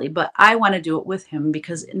mostly, but I want to do it with him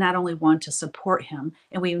because not only want to support him,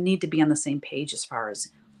 and we need to be on the same page as far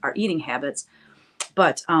as our eating habits,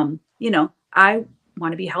 but, I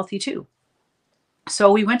want to be healthy too.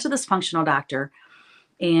 So we went to this functional doctor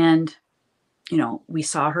and, we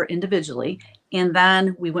saw her individually. And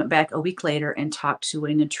then we went back a week later and talked to a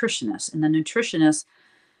nutritionist, and the nutritionist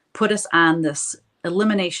put us on this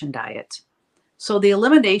elimination diet. So the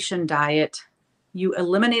elimination diet, you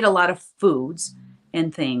eliminate a lot of foods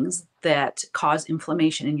and things that cause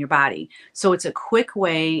inflammation in your body. So it's a quick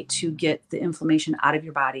way to get the inflammation out of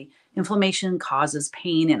your body. Inflammation causes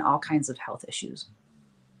pain and all kinds of health issues.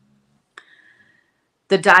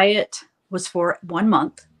 The diet was for 1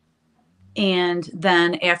 month. And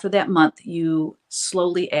then after that month, you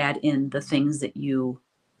slowly add in the things that you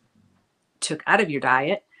took out of your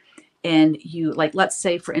diet. And you, like, let's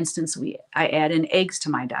say, for instance, I add in eggs to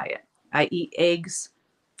my diet. I eat eggs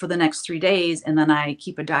for the next 3 days, and then I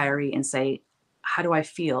keep a diary and say, how do I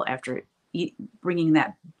feel after bringing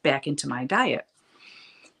that back into my diet?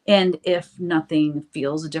 And if nothing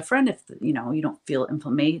feels different, if you don't feel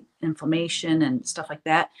inflammation and stuff like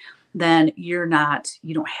that, then you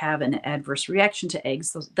don't have an adverse reaction to eggs.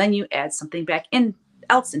 So then you add something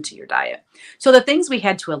else into your diet. So the things we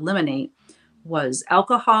had to eliminate was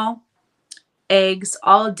alcohol, eggs,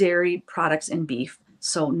 all dairy products, and beef.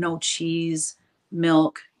 So no cheese,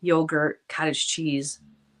 milk, yogurt, cottage cheese,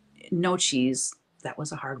 no cheese. That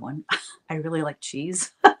was a hard one. I really like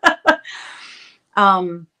cheese.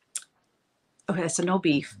 Okay, so no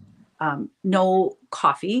beef, no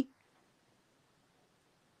coffee.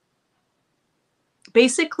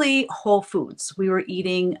 Basically whole foods. We were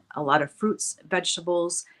eating a lot of fruits,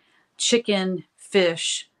 vegetables, chicken,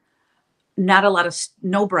 fish,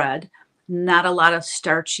 no bread, not a lot of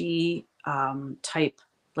starchy type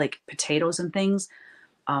like potatoes and things.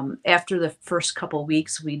 After the first couple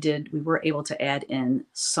weeks, we were able to add in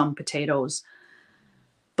some potatoes,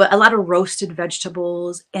 but a lot of roasted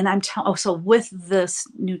vegetables. And so with this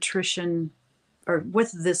nutrition or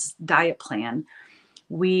with this diet plan,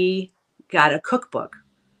 we got a cookbook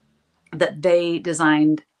that they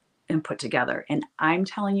designed and put together. And I'm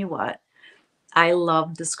telling you what, I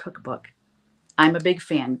love this cookbook. I'm a big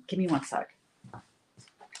fan. Give me 1 sec.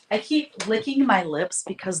 I keep licking my lips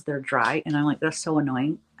because they're dry and I'm like, they're so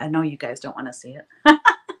annoying. I know you guys don't want to see it.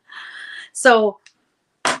 So,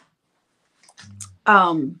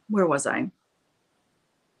 where was I?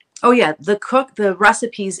 Oh yeah, the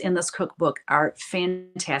recipes in this cookbook are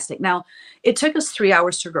fantastic. Now, it took us 3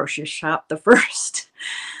 hours to grocery shop the first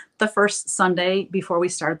Sunday before we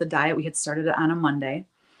started the diet. We had started it on a Monday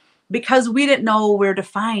because we didn't know where to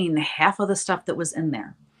find half of the stuff that was in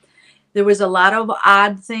there. There was a lot of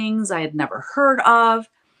odd things I had never heard of,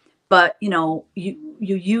 but you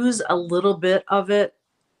use a little bit of it,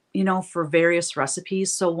 for various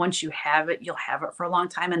recipes. So once you have it, you'll have it for a long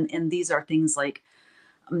time. And these are things like,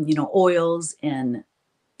 oils and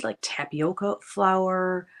like tapioca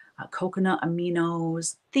flour, coconut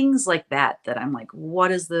aminos, things like that, that I'm like,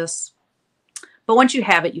 what is this? But once you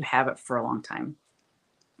have it for a long time.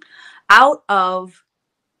 Out of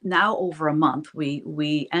now over a month,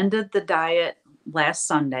 we ended the diet last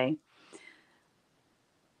Sunday.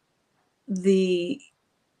 The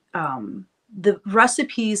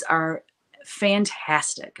recipes are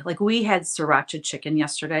fantastic. Like we had sriracha chicken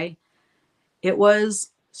yesterday. It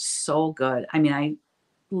was so good. I mean, I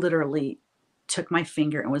literally took my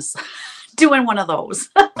finger and was doing one of those.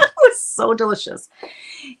 It was so delicious.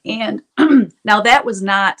 And now that was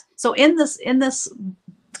not so in this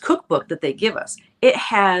cookbook that they give us, it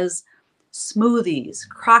has smoothies,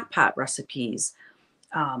 crock pot recipes,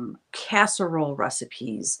 casserole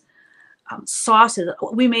recipes, sauces.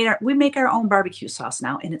 We make our own barbecue sauce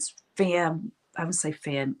now, and it's I would say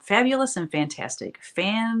fabulous and fantastic.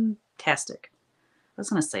 Fantastic. I was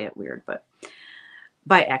going to say it weird, but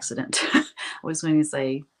by accident. I was going to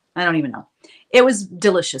say, I don't even know. It was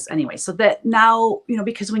delicious anyway. So that now,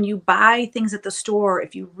 because when you buy things at the store,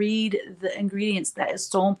 if you read the ingredients, that is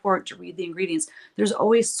so important to read the ingredients. There's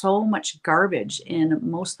always so much garbage in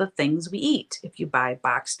most of the things we eat if you buy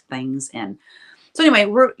boxed things. And so anyway,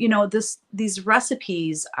 these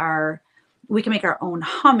recipes are, we can make our own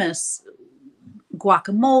hummus,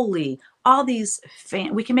 guacamole, all these,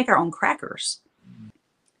 we can make our own crackers.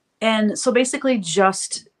 And so basically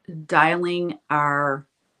just dialing our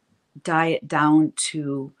diet down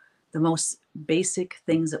to the most basic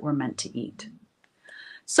things that we're meant to eat.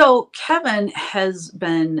 So Kevin has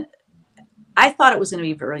been, I thought it was going to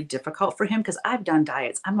be very difficult for him because I've done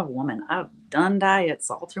diets. I'm a woman. I've done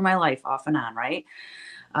diets all through my life, off and on, right?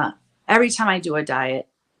 Every time I do a diet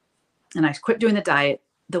and I quit doing the diet,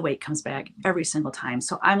 the weight comes back every single time.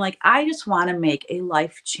 So I'm like, I just want to make a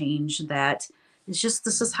life change that is just,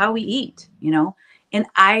 this is how we eat, and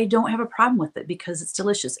I don't have a problem with it because it's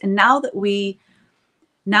delicious. And now that we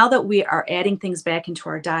are adding things back into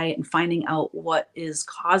our diet and finding out what is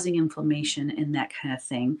causing inflammation and that kind of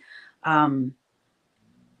thing, I'll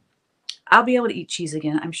be able to eat cheese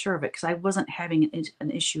again. I'm sure of it because I wasn't having an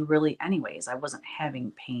issue really anyways. I wasn't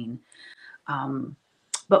having pain.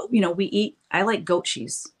 But I like goat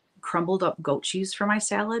cheese, crumbled up goat cheese for my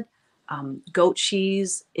salad. Goat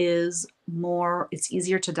cheese is it's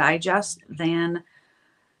easier to digest than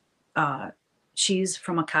cheese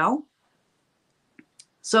from a cow.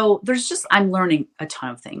 So I'm learning a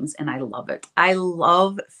ton of things and I love it. I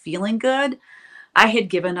love feeling good. I had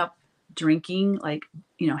given up drinking, like,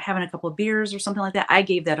 having a couple of beers or something like that. I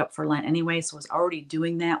gave that up for Lent anyway. So I was already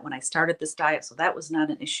doing that when I started this diet. So that was not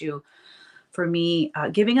an issue for me.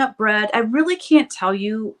 Giving up bread. I really can't tell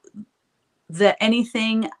you that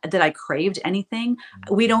anything that I craved anything.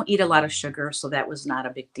 We don't eat a lot of sugar, so that was not a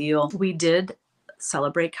big deal. We did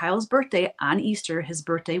celebrate Kyle's birthday on Easter. His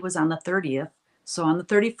birthday was on the 30th. So on the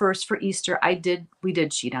 31st for Easter, we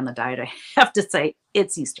did cheat on the diet. I have to say,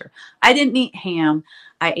 it's Easter. I didn't eat ham.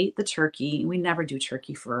 I ate the turkey. We never do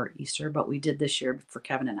turkey for Easter, but we did this year for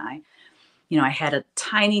Kevin and I. I had a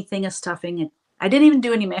tiny thing of stuffing. I didn't even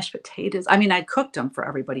do any mashed potatoes. I mean, I cooked them for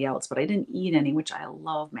everybody else, but I didn't eat any, which I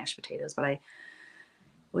love mashed potatoes. But I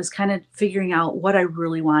was kind of figuring out what I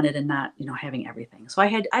really wanted and not, having everything. So I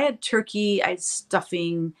had turkey, I had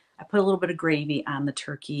stuffing. I put a little bit of gravy on the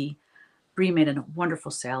turkey. Brie made a wonderful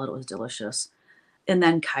salad. It was delicious. And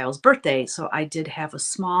then Kyle's birthday. So I did have a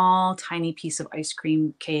small, tiny piece of ice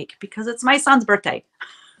cream cake because it's my son's birthday.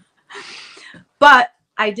 But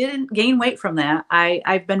I didn't gain weight from that.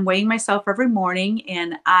 I've been weighing myself every morning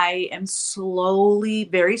and I am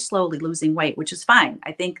very slowly losing weight, which is fine.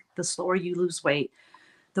 I think the slower you lose weight,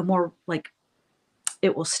 the more like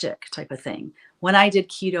it will stick type of thing. When I did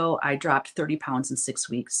keto, I dropped 30 pounds in 6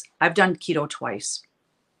 weeks. I've done keto twice.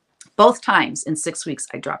 Both times in 6 weeks,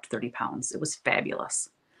 I dropped 30 pounds. It was fabulous.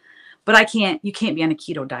 But you can't be on a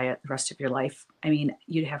keto diet the rest of your life. I mean,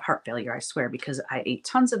 you'd have heart failure, I swear, because I ate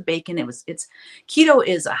tons of bacon. Keto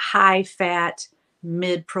is a high fat,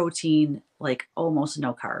 mid protein, like almost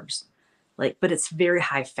no carbs, but it's very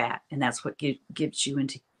high fat. And that's what gives you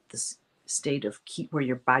into this state of where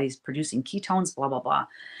your body's producing ketones, blah, blah, blah.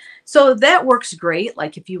 So that works great.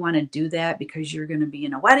 Like if you want to do that because you're going to be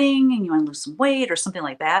in a wedding and you want to lose some weight or something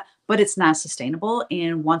like that, but it's not sustainable.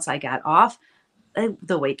 And once I got off,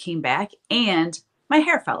 the weight came back and my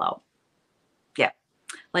hair fell out. Yeah.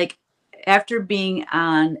 Like after being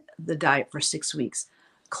on the diet for 6 weeks,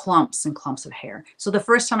 clumps and clumps of hair. So the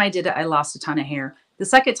first time I did it, I lost a ton of hair. The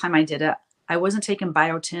second time I did it, I wasn't taking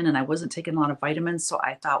biotin and I wasn't taking a lot of vitamins. So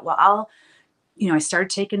I thought, well, I started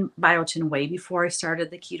taking biotin way before I started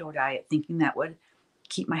the keto diet, thinking that would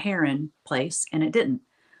keep my hair in place, and it didn't.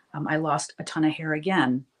 I lost a ton of hair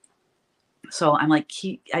again. So I'm like,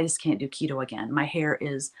 I just can't do keto again. My hair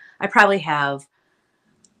I probably have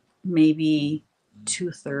maybe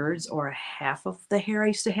 2/3 or a half of the hair I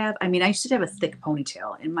used to have. I mean, I used to have a thick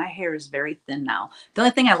ponytail, and my hair is very thin now. The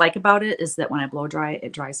only thing I like about it is that when I blow dry it,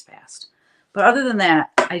 it dries fast. But other than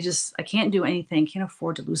that, I can't do anything, can't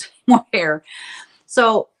afford to lose any more hair.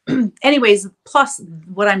 So anyways, plus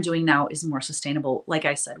what I'm doing now is more sustainable. Like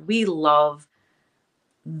I said, we love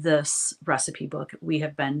this recipe book. We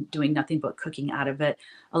have been doing nothing but cooking out of it.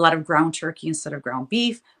 A lot of ground turkey instead of ground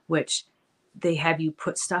beef, which they have you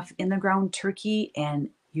put stuff in the ground turkey and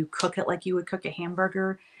you cook it like you would cook a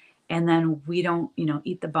hamburger. And then we don't,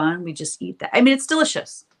 eat the bun. We just eat that. I mean, it's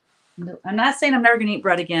delicious. I'm not saying I'm never going to eat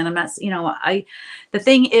bread again. I'm not, the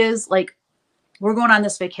thing is, like, we're going on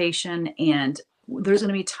this vacation and there's going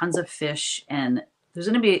to be tons of fish, and it's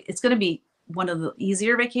going to be one of the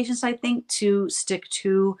easier vacations, I think, to stick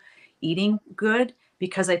to eating good,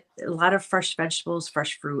 because a lot of fresh vegetables,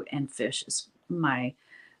 fresh fruit, and fish is my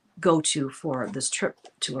go-to for this trip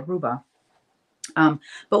to Aruba.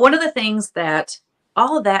 But one of the things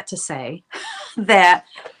all of that to say that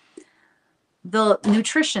the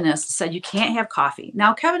nutritionist said you can't have coffee.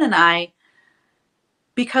 Now, Kevin and I,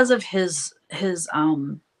 because of his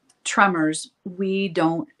tremors, we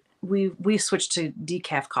switched to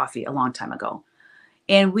decaf coffee a long time ago.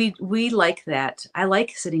 And we like that. I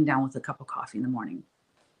like sitting down with a cup of coffee in the morning,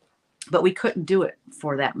 but we couldn't do it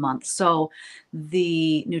for that month. So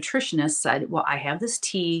the nutritionist said, well, I have this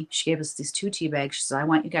tea. She gave us these 2 tea bags. She said, I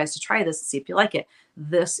want you guys to try this and see if you like it.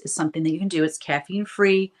 This is something that you can do. It's caffeine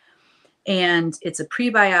free. And it's a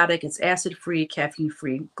prebiotic. It's acid-free,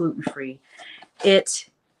 caffeine-free, gluten-free. It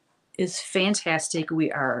is fantastic.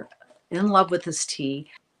 We are in love with this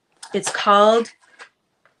tea. It's called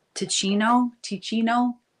Ticino.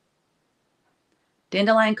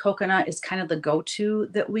 Dandelion coconut is kind of the go-to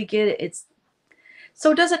that we get.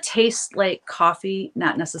 So does it taste like coffee?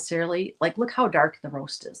 Not necessarily. Like, look how dark the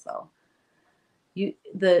roast is, though.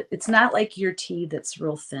 It's not like your tea that's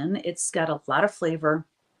real thin. It's got a lot of flavor.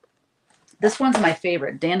 This one's my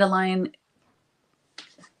favorite, dandelion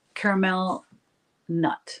caramel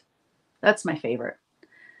nut. That's my favorite.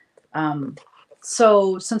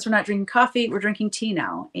 So since we're not drinking coffee, we're drinking tea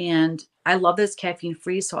now. And I love this caffeine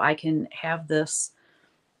free, so I can have this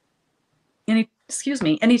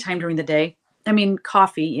anytime during the day. I mean,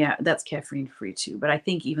 coffee, yeah, that's caffeine free too. But I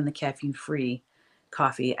think even the caffeine free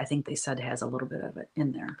coffee, I think they said has a little bit of it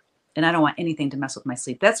in there. And I don't want anything to mess with my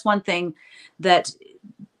sleep. That's one thing that,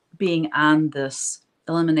 being on this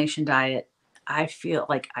elimination diet, I feel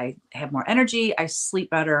like I have more energy. I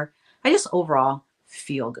sleep better. I just overall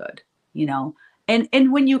feel good,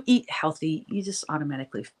 and when you eat healthy, you just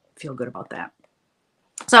automatically feel good about that.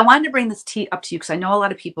 So I wanted to bring this tea up to you because I know a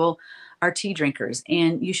lot of people are tea drinkers,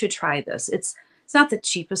 and you should try this. It's not the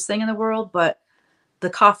cheapest thing in the world, but the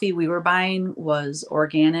coffee we were buying was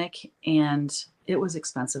organic and it was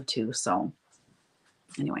expensive too. So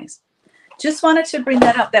anyways, just wanted to bring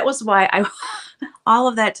that up. That was why all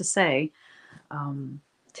of that to say,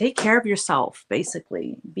 take care of yourself,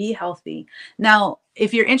 basically. Be healthy. Now,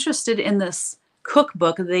 if you're interested in this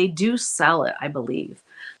cookbook, they do sell it, I believe.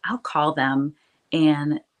 I'll call them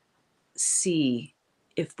and see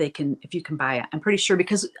if you can buy it. I'm pretty sure,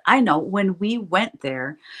 because I know when we went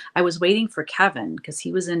there, I was waiting for Kevin because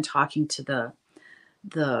he was in talking to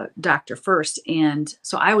the doctor first, and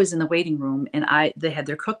so I was in the waiting room, and they had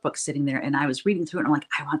their cookbook sitting there, and I was reading through it, and I'm like,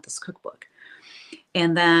 I want this cookbook.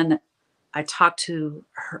 And then I talked to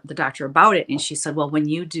the doctor about it, and she said, well, when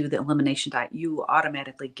you do the elimination diet, you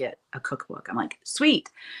automatically get a cookbook. I'm like, sweet.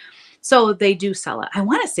 So they do sell it. I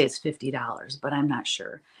want to say it's $50, but I'm not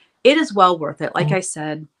sure. It is well worth it. Like I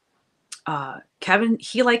said, Kevin,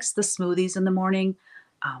 he likes the smoothies in the morning.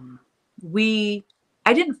 We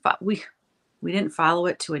didn't follow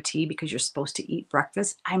it to a T because you're supposed to eat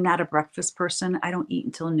breakfast. I'm not a breakfast person. I don't eat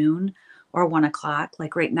until noon or 1 o'clock.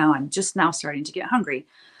 Like right now, I'm just now starting to get hungry.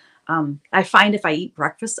 I find if I eat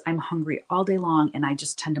breakfast, I'm hungry all day long and I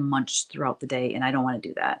just tend to munch throughout the day and I don't want to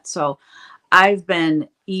do that. So I've been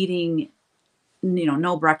eating,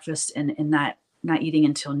 no breakfast and not eating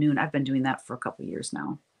until noon. I've been doing that for a couple of years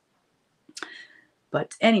now.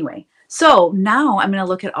 But anyway, so now I'm going to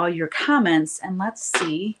look at all your comments and let's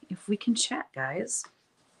see if we can chat, guys.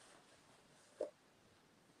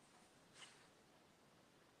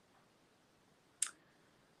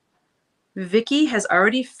 Vicky has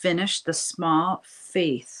already finished the small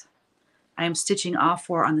faith. I am stitching all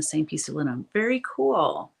 4 on the same piece of linen. Very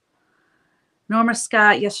cool. Norma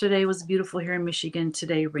Scott, yesterday was beautiful here in Michigan.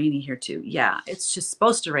 Today, rainy here too. Yeah, it's just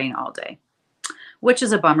supposed to rain all day, which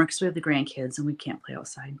is a bummer because we have the grandkids and we can't play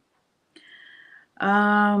outside.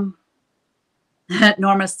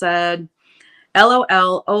 Norma said,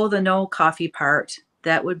 LOL, oh, the no coffee part.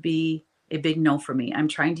 That would be a big no for me. I'm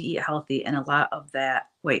trying to eat healthy and a lot of that,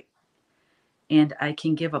 and I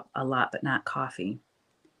can give up a lot, but not coffee.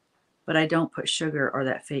 But I don't put sugar or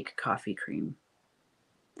that fake coffee cream.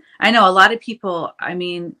 I know a lot of people,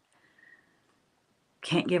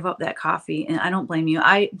 can't give up that coffee, and I don't blame you.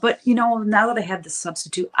 But now that I have the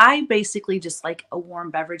substitute, I basically just like a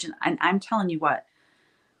warm beverage, and I'm telling you what,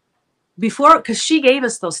 before, because she gave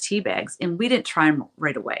us those tea bags, and we didn't try them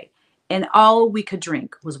right away, and all we could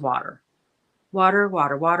drink was water. Water,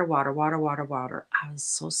 water, water, water, water, water, water. I was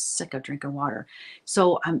so sick of drinking water.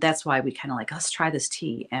 So that's why we kind of like, let's try this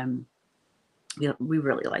tea, and we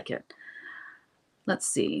really like it. Let's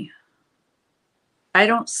see. I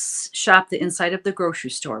don't shop the inside of the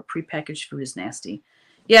grocery store. Prepackaged food is nasty.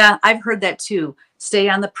 Yeah, I've heard that too. Stay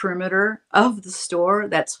on the perimeter of the store.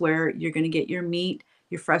 That's where you're going to get your meat,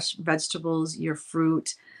 your fresh vegetables, your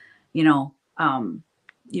fruit, your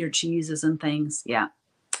cheeses and things. Yeah,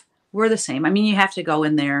 we're the same. You have to go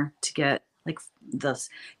in there to get like the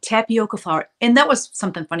tapioca flour. And that was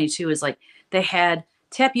something funny too, is like they had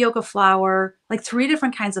tapioca flour, like 3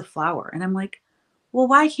 different kinds of flour. And I'm like, well,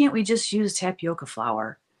 why can't we just use tapioca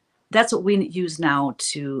flour? That's what we use now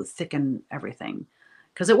to thicken everything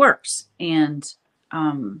because it works. And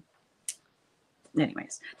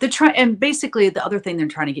anyways, and basically the other thing they're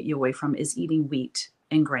trying to get you away from is eating wheat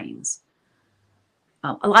and grains.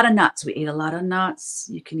 A lot of nuts. We ate a lot of nuts.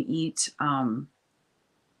 You can eat, I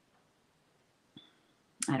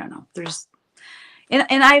don't know.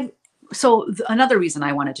 So another reason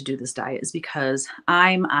I wanted to do this diet is because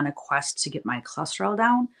I'm on a quest to get my cholesterol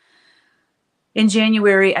down. In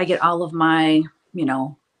January, I get all of my,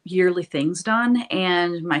 yearly things done,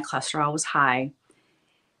 and my cholesterol was high,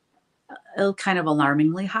 kind of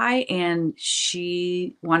alarmingly high, and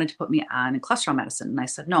she wanted to put me on cholesterol medicine. And I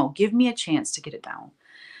said, no, give me a chance to get it down.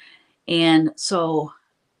 And so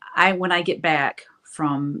when I get back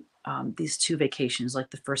from these 2 vacations, like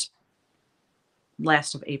the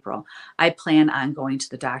last of April, I plan on going to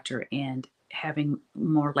the doctor and having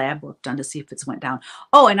more lab work done to see if it's went down.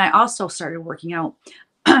 Oh, and I also started working out.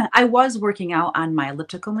 I was working out on my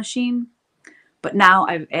elliptical machine, but now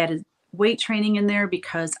I've added weight training in there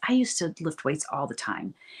because I used to lift weights all the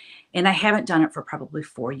time, and I haven't done it for probably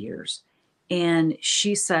 4 years. And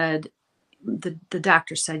she said, the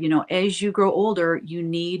doctor said, as you grow older, you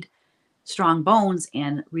need strong bones,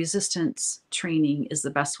 and resistance training is the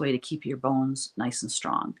best way to keep your bones nice and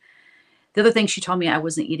strong. The other thing she told me, I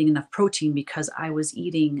wasn't eating enough protein because I was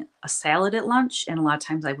eating a salad at lunch, and a lot of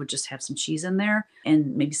times I would just have some cheese in there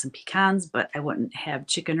and maybe some pecans, but I wouldn't have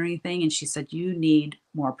chicken or anything. And she said, you need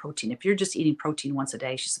more protein. If you're just eating protein once a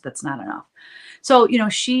day, she said, that's not enough. So,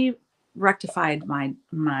 she rectified my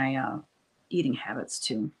eating habits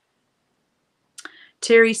too.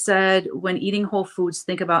 Terry said, when eating whole foods,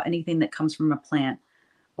 think about anything that comes from a plant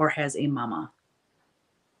or has a mama.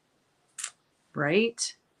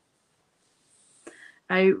 Right?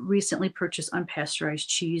 I recently purchased unpasteurized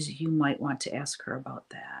cheese. You might want to ask her about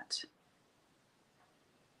that.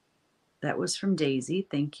 That was from Daisy.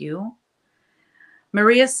 Thank you.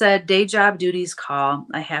 Maria said, day job duties call.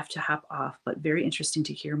 I have to hop off, but very interesting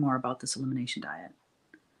to hear more about this elimination diet.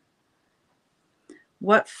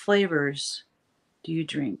 What flavors do you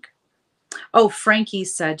drink? Oh, Frankie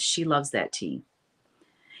said she loves that tea.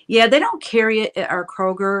 Yeah, they don't carry it at our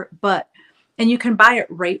Kroger, and you can buy it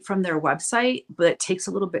right from their website, but it takes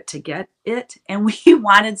a little bit to get it. And we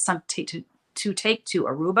wanted some to take to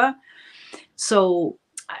Aruba. So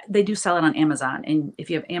they do sell it on Amazon. And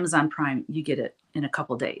if you have Amazon Prime, you get it in a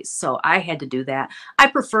couple days. So I had to do that. I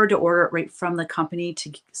prefer to order it right from the company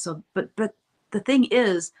but the thing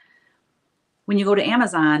is, when you go to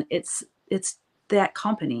Amazon, it's that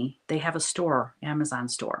company. They have a store, Amazon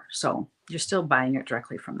store. So you're still buying it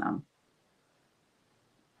directly from them.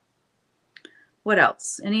 What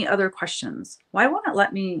else? Any other questions? Why won't it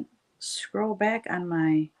let me scroll back on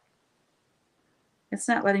my, it's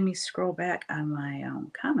not letting me scroll back on my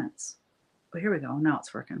comments. Oh, here we go. Now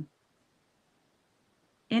it's working.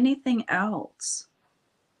 Anything else?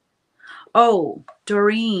 Oh,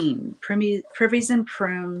 Doreen, Privies and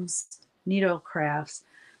Prims, Needlecrafts.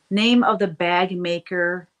 Name of the bag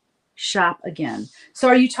maker shop again. So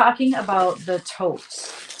are you talking about the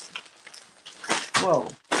totes? Whoa.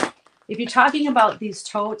 If you're talking about these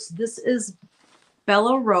totes, this is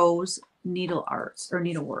Bella Rose Needle Arts or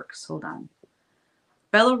Needleworks. Hold on.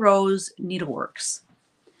 Bella Rose Needleworks.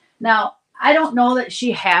 Now, I don't know that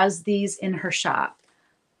she has these in her shop,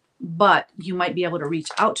 but you might be able to reach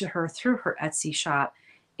out to her through her Etsy shop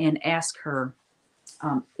and ask her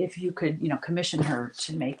if you could, you know, commission her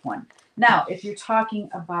to make one. Now, if you're talking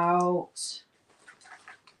about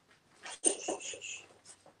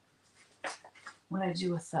what I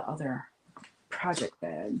do with the other project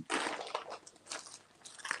bag.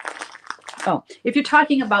 Oh, if you're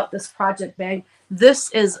talking about this project bag,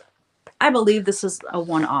 this is, I believe this is a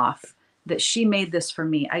one-off that she made this for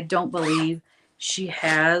me. I don't believe she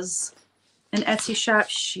has an Etsy shop.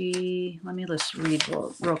 Let me just read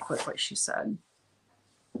real quick what she said.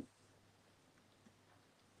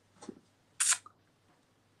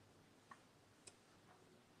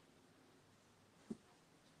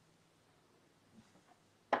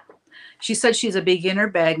 She said she's a beginner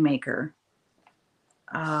bag maker.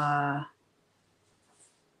 Yeah.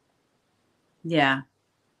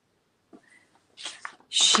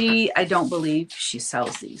 I don't believe she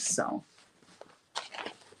sells these, so.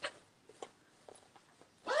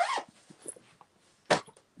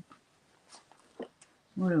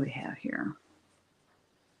 What do we have here?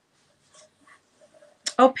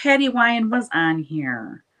 Oh, Patty Wyan was on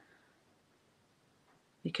here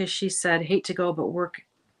because she said, hate to go, but work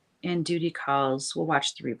and duty calls. We'll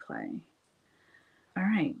watch the replay. All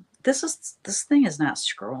right. This thing is not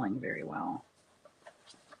scrolling very well.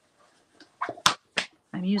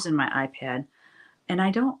 I'm using my iPad, and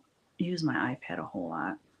I don't use my iPad a whole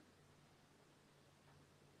lot.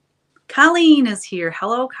 Colleen is here.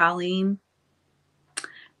 Hello, Colleen.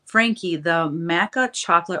 Frankie, the maca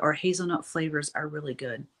chocolate or hazelnut flavors are really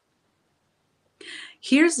good.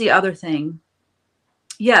 Here's the other thing.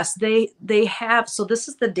 Yes, they have, so this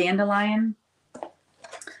is the dandelion.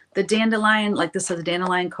 The dandelion, like this says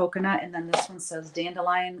dandelion coconut, and then this one says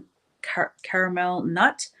dandelion caramel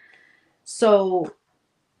nut. So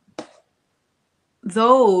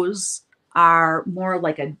those are more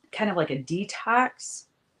like a kind of like a detox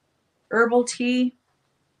herbal tea.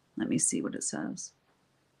 Let me see what it says.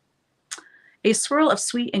 A swirl of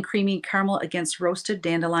sweet and creamy caramel against roasted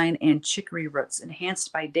dandelion and chicory roots,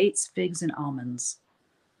 enhanced by dates, figs, and almonds.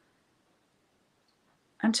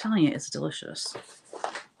 I'm telling you, it's delicious.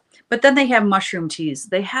 But then they have mushroom teas.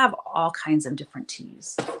 They have all kinds of different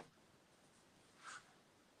teas.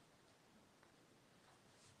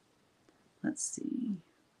 Let's see.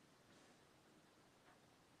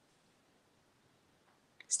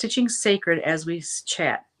 Stitching sacred as we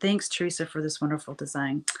chat. Thanks, Theresa, for this wonderful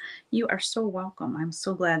design. You are so welcome. I'm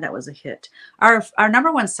so glad that was a hit. Our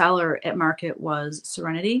number one seller at market was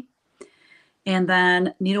Serenity. And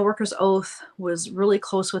then Needleworkers Oath was really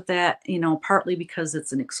close with that, you know, partly because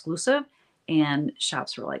it's an exclusive. And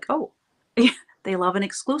shops were like, oh, they love an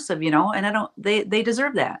exclusive, you know, and they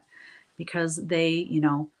deserve that because they, you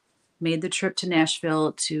know, made the trip to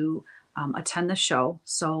Nashville to attend the show.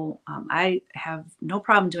 So I have no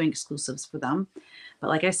problem doing exclusives for them. But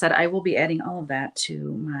like I said, I will be adding all of that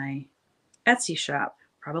to my Etsy shop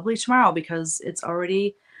probably tomorrow because it's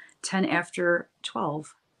already 10 after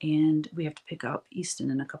 12 and we have to pick up Easton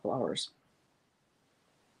in a couple hours.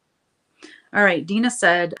 All right, Dina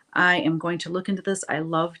said, I am going to look into this. I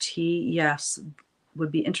love tea. Yes,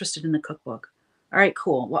 would be interested in the cookbook. All right,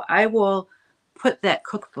 cool. Well, I will put that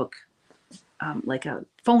cookbook like a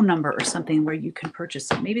phone number or something where you can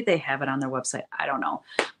purchase it. Maybe they have it on their website. I don't know.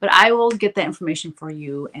 But I will get that information for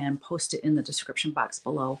you and post it in the description box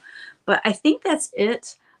below. But I think that's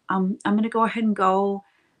it. I'm going to go ahead and go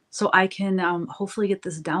so I can hopefully get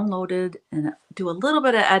this downloaded and do a little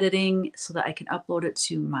bit of editing so that I can upload it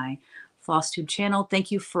to my Flosstube channel.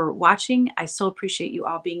 Thank you for watching. I so appreciate you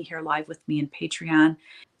all being here live with me in Patreon.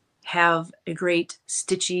 Have a great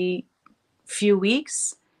stitchy few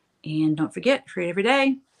weeks. And don't forget, create every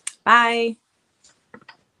day. Bye.